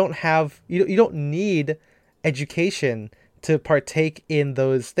 Like, you don't need education to partake in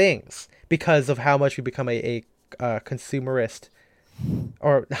those things because of how much we become a consumerist,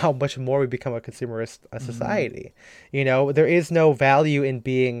 or how much more we become a consumerist Mm-hmm. society. There is no value in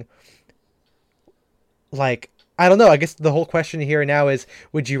being like, I don't know. I guess the whole question here now is,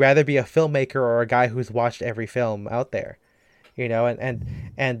 would you rather be a filmmaker or a guy who's watched every film out there?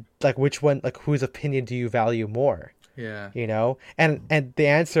 And like, which one, like, whose opinion do you value more? Yeah. And the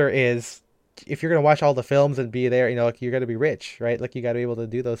answer is, if you're gonna watch all the films and be there, like, you're gonna be rich, right? Like, you got to be able to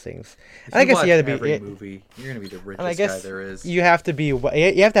do those things. If And I you guess you got watch to be every it. movie, you're gonna be the And I richest guy guess there is. you have to be, you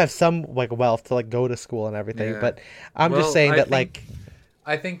have to have some like wealth to like go to school and everything. Yeah. But I'm just Well, saying that, like,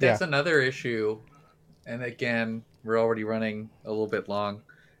 I think yeah, that's another issue, and again, we're already running a little bit long,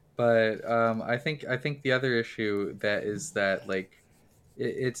 but I think the other issue that is that like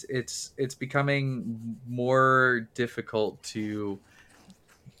it's becoming more difficult to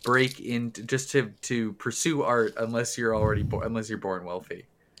break into just to pursue art unless you're unless you're born wealthy.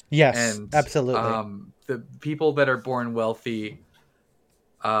 yes, And absolutely. the people that are born wealthy,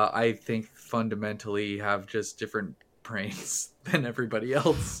 I think fundamentally have just different brains than everybody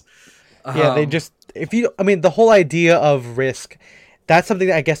else. Yeah, they Um, just, if you, I mean, the whole idea of risk, that's something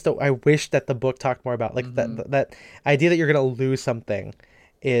that I guess that I wish that the book talked more about. Like, mhm. that idea that you're gonna lose something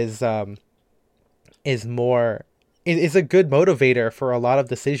is is more is a good motivator for a lot of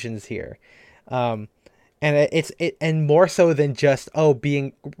decisions here. Um, and and more so than just,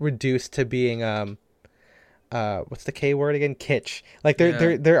 being reduced to being what's the K word again? Kitsch. Like,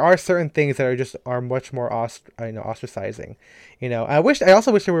 Yeah. there are certain things that are much more ostracizing. I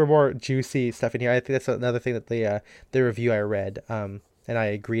also wish there were more juicy stuff in here. I think that's another thing that the review I read and I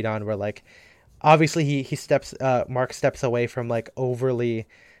agreed on, where like, obviously he steps Mark steps away from like overly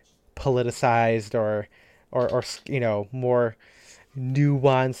politicized or more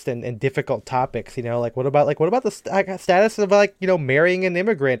nuanced and difficult topics. Like, what about the status of like, marrying an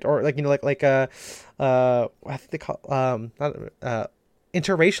immigrant, or like, I think they call not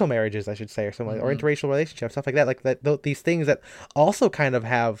interracial marriages, I should say, or something, or Hmm. interracial relationships, stuff like that. Like that, these things that also kind of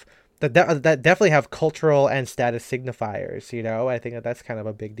have that definitely have cultural and status signifiers. I think that's kind of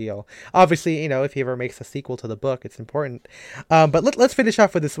a big deal. Obviously, if he ever makes a sequel to the book, it's important. But let's finish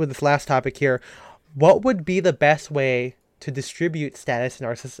off with this last topic here. What would be the best way to distribute status in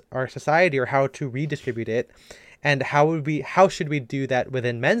our society, or how to redistribute it, and how should we do that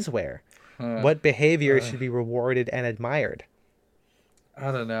within menswear? Huh. What behaviors Uh, should be rewarded and admired?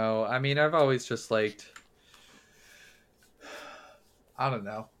 I don't know. I mean, I've always just liked. I don't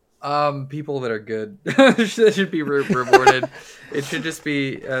know. People that are good that should be rewarded. It should just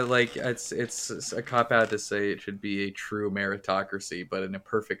be like it's a cop out to say it should be a true meritocracy, but in a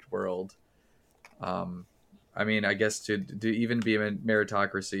perfect world, um, I mean, I guess to even be a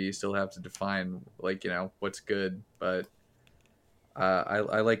meritocracy, you still have to define like what's good. But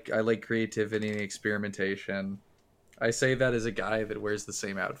I like creativity and experimentation. I say that as a guy that wears the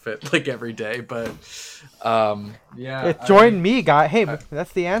same outfit like every day, but yeah, It join I me, guy. Hey, I,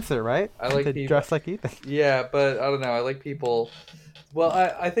 that's the answer, right? I like To people. dress like Ethan. Yeah, but I don't know. I like people. Well,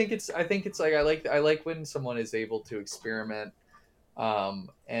 I think it's like I like when someone is able to experiment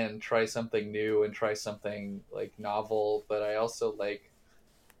and try something new and try something like novel, but I also like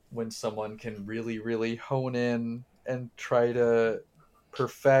when someone can really hone in and try to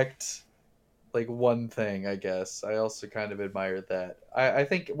perfect like one thing, I guess. I also kind of admired that. I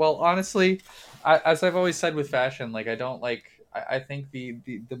think, well, honestly, as I've always said with fashion, like I don't like. I think the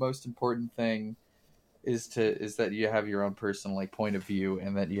most important thing is that you have your own personal like point of view,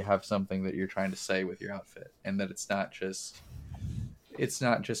 and that you have something that you're trying to say with your outfit, and that it's not just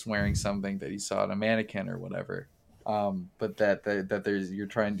wearing something that you saw on a mannequin or whatever. But that there's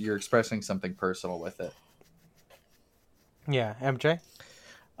you're expressing something personal with it. Yeah, MJ.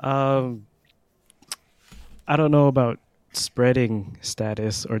 Um, I don't know about spreading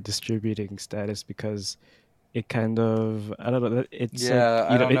status or distributing status because it kind of I don't know. It's like Yeah,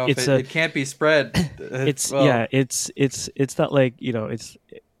 I don't know if it's a it can't be spread. it's Well, yeah it's not like it's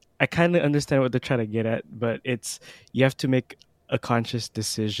I kind of understand what they're trying to get at, but it's you have to make a conscious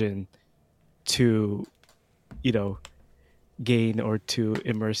decision to you know gain or to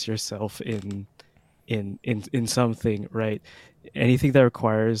immerse yourself in something, right? Anything that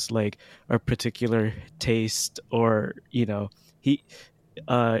requires like a particular taste or he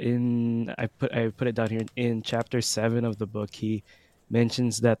in I put it down here in chapter 7 of the book. He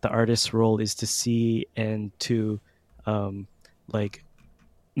mentions that the artist's role is to see and to um like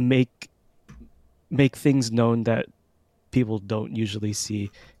make make things known that people don't usually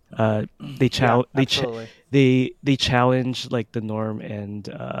see. They Yeah, chal- absolutely. they challenge like the norm and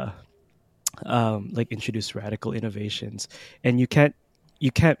like introduce radical innovations, and you can't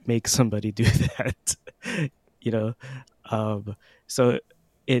make somebody do that, you know. So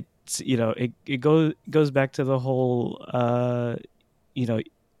it's it goes back to the whole you know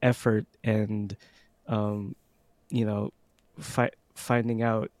effort and um, you know finding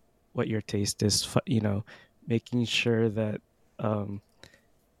out what your taste is, making sure that um,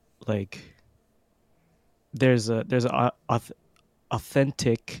 like there's a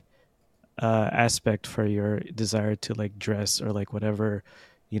authentic aspect for your desire to like dress or like whatever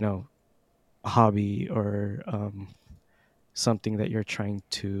you know hobby or something that you're trying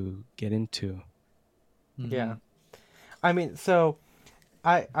to get into. mm-hmm. Yeah. I mean, so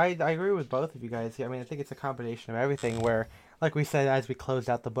I agree with both of you guys. I mean, I think it's a combination of everything where, like we said, as we closed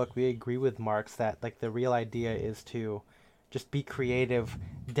out the book, we agree with Marx that, like, the real idea is to just be creative,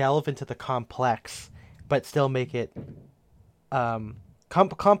 delve into the complex, but still make it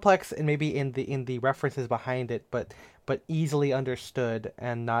complex and maybe in the references behind it, but easily understood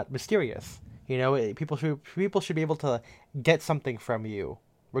and not mysterious. People should be able to get something from you,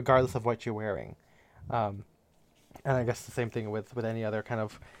 regardless of what you're wearing. Um, and I guess the same thing with any other kind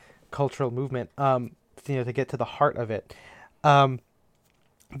of cultural movement. To get to the heart of it. Um,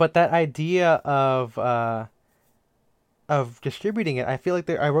 but that idea of distributing it, I feel like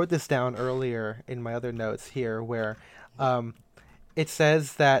I wrote this down earlier in my other notes here, where um, it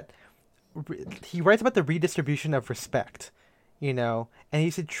says that he writes about the redistribution of respect, and he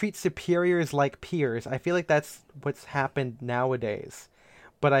said treat superiors like peers. I feel like that's what's happened nowadays.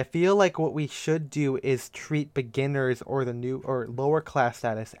 But I feel like what we should do is treat beginners or the new or lower class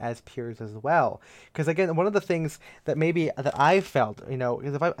status as peers as well. Because again, one of the things that maybe that I've felt,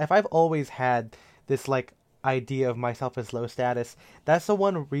 is if I've always had this like idea of myself as low status, that's the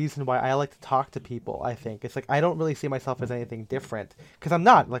one reason why I like to talk to people. I think it's like I don't really see myself as anything different because I'm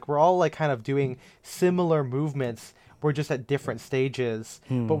not. Like we're all like kind of doing similar movements. We're just at different stages,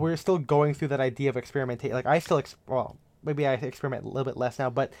 but we're still going through that idea of experimentation. Like I still, well, maybe I experiment a little bit less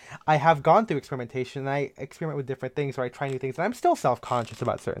now, but I have gone through experimentation and I experiment with different things or I try new things and I'm still self-conscious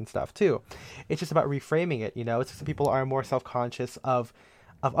about certain stuff too. It's just about reframing it, It's just some people are more self-conscious of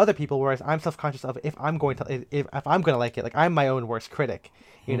other people, whereas I'm self-conscious of if I'm going to like it. Like I'm my own worst critic,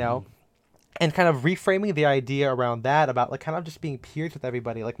 and kind of reframing the idea around that about like kind of just being peers with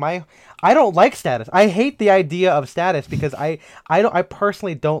everybody. Like I don't like status. I hate the idea of status because I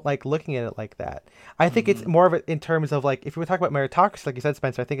personally don't like looking at it like that. I think it's more of it in terms of like if we were talking about meritocracy, like you said,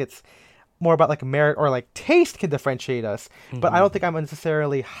 Spencer. I think it's more about like merit or like taste can differentiate us, but I don't think I'm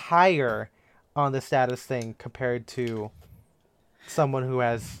necessarily higher on the status thing compared to someone who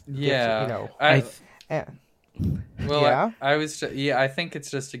has Yeah, well, yeah. I was yeah. I think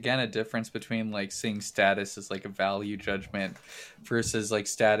it's just again a difference between like seeing status as like a value judgment versus like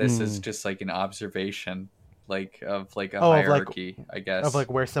status as just like an observation, like of like a hierarchy, I guess. Of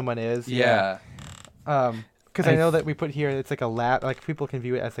like where someone is. Yeah. Because I know that we put here it's like a ladder. Like people can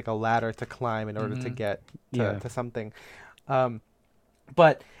view it as like a ladder to climb in order to get to something.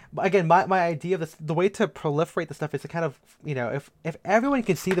 But again, my idea of this, the way to proliferate the stuff is to kind of, if everyone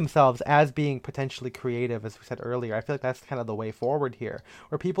can see themselves as being potentially creative, as we said earlier, I feel like that's kind of the way forward here,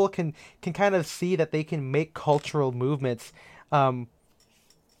 where people can kind of see that they can make cultural movements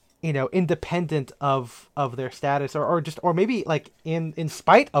independent of their status, or maybe like in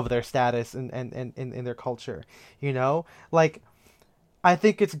spite of their status and in their culture, like I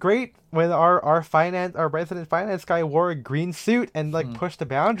think it's great when our resident finance guy wore a green suit and like pushed the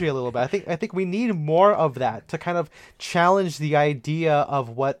boundary a little bit. I think we need more of that to kind of challenge the idea of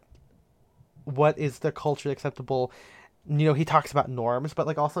what is the culturally acceptable. He talks about norms, but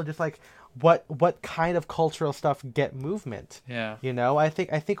like also just like what kind of cultural stuff get movement. Yeah. I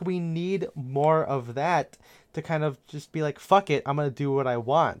think we need more of that to kind of just be like, fuck it, I'm gonna do what I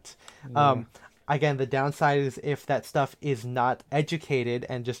want. Yeah. Again, the downside is if that stuff is not educated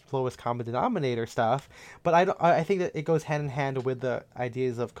and just lowest common denominator stuff. But I think that it goes hand in hand with the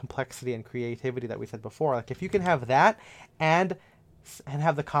ideas of complexity and creativity that we said before. Like if you can have that and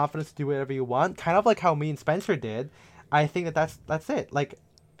have the confidence to do whatever you want, kind of like how me and Spencer did, I think that's it. Like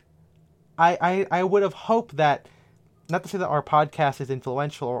I would have hoped that, not to say that our podcast is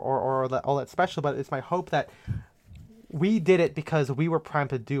influential or all that special, but it's my hope that we did it because we were primed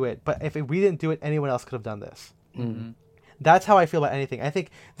to do it. But if we didn't do it, anyone else could have done this. Mm-hmm. That's how I feel about anything. I think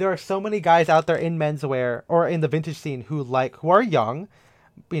there are so many guys out there in menswear or in the vintage scene who are young,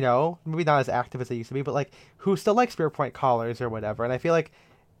 maybe not as active as they used to be, but like who still like spear point collars or whatever. And I feel like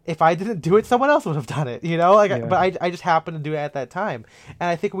if I didn't do it, someone else would have done it, Yeah. But I just happened to do it at that time. And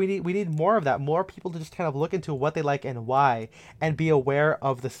I think we need more of that, more people to just kind of look into what they like and why, and be aware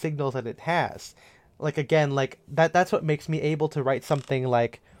of the signals that it has. Like, again, like that's what makes me able to write something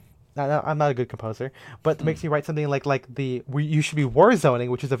like, I'm not a good composer, but it makes me write something like You Should Be War Zoning,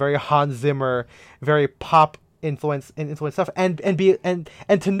 which is a very Hans Zimmer, very pop influence stuff, and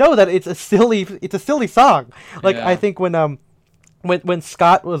to know that it's a silly song. Like, Yeah. I think when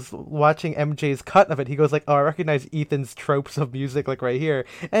Scott was watching MJ's cut of it, he goes like, "Oh, I recognize Ethan's tropes of music like right here,"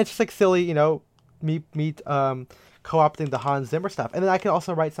 and it's just like silly, me co-opting the Hans Zimmer stuff. And then I can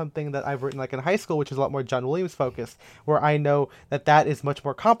also write something that I've written like in high school, which is a lot more John Williams focused, where I know that is much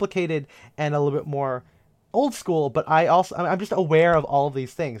more complicated and a little bit more old school, but I'm just aware of all of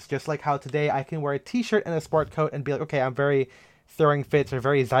these things. Just like how today I can wear a t-shirt and a sport coat and be like, okay, I'm very throwing fits or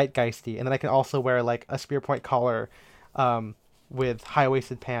very zeitgeisty, and then I can also wear like a spear point collar with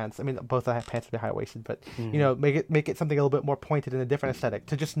high-waisted pants. I mean, both the pants would be high-waisted, but make it something a little bit more pointed in a different aesthetic.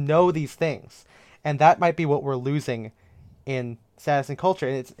 To just know these things, and that might be what we're losing in status and culture.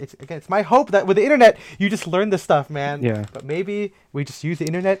 And it's my hope that with the internet, you just learn this stuff, man. Yeah. But maybe we just use the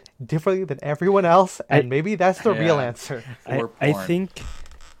internet differently than everyone else, and maybe that's the real answer.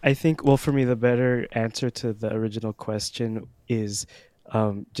 I think well, for me, the better answer to the original question is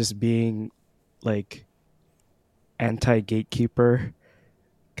just being like anti-gatekeeper,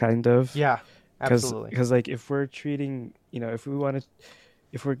 kind of. Yeah, absolutely. Because like if we're treating, if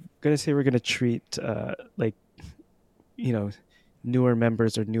we're gonna say we're gonna treat newer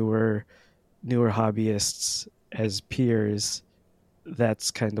members or newer hobbyists as peers, that's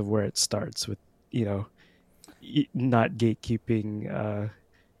kind of where it starts with, not gatekeeping,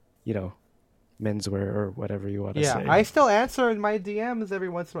 menswear or whatever you want to say. Yeah, I still answer in my DMs every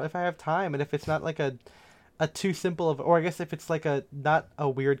once in a while if I have time, and if it's not like a too simple of, or I guess if it's like not a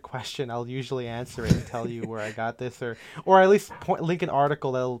weird question, I'll usually answer it and tell you where I got this, or at least link an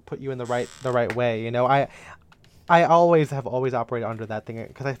article that'll put you in the right way. I always operated under that thing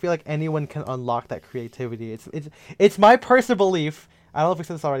because I feel like anyone can unlock that creativity. It's my personal belief. I don't know if we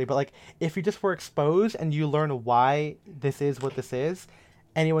said this already, but like if you just were exposed and you learn why this is what this is,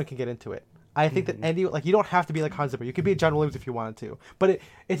 anyone can get into it. I think that you don't have to be like Hans Zimmer. You could be John Williams if you wanted to, but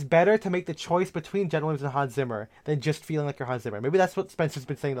it's better to make the choice between John Williams and Hans Zimmer than just feeling like you're Hans Zimmer. Maybe that's what Spencer's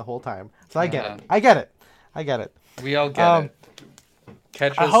been saying the whole time. So I get it. We all get it.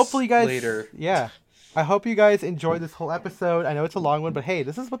 Catch us hopefully you guys, later. Yeah. I hope you guys enjoyed this whole episode. I know it's a long one, but hey,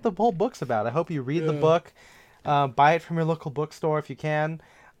 this is what the whole book's about. I hope you read the book, buy it from your local bookstore if you can.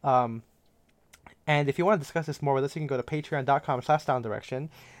 And if you want to discuss this more with us, you can go to patreon.com/downdirection.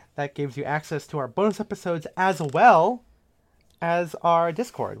 That gives you access to our bonus episodes as well as our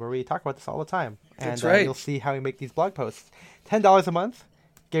Discord, where we talk about this all the time. And That's right. You'll see how we make these blog posts. $10 a month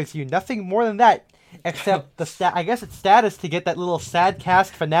gives you nothing more than that, except I guess it's status to get that little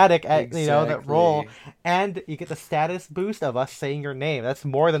sadcast fanatic at that role, and you get the status boost of us saying your name. That's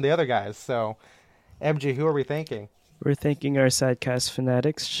more than the other guys. So, MG, who are we thanking? We're thanking our Sadcast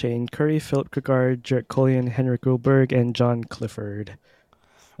fanatics, Shane Curry, Philip Kregard, Jarek Collian, Henrik Goldberg, and John Clifford.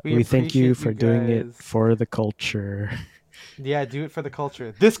 We thank you for doing it for the culture. Yeah, do it for the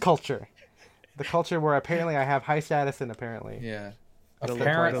culture. This culture. The culture where apparently I have high status in, apparently. Yeah. Local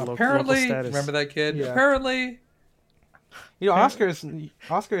Apparently, status. remember that kid? Yeah. Apparently. Oscar's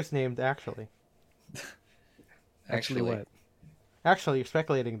named, actually. Actually what? Actually, you're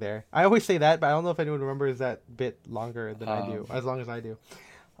speculating there. I always say that, but I don't know if anyone remembers that bit longer than I do, as long as I do.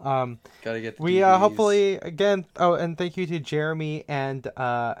 Gotta get the We DVDs. hopefully again. Oh, and thank you to Jeremy and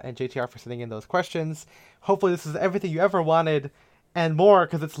JTR for sending in those questions. Hopefully, this is everything you ever wanted and more,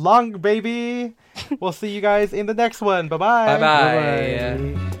 because it's long, baby. We'll see you guys in the next one. Bye bye. Bye bye.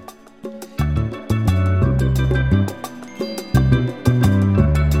 Bye-bye.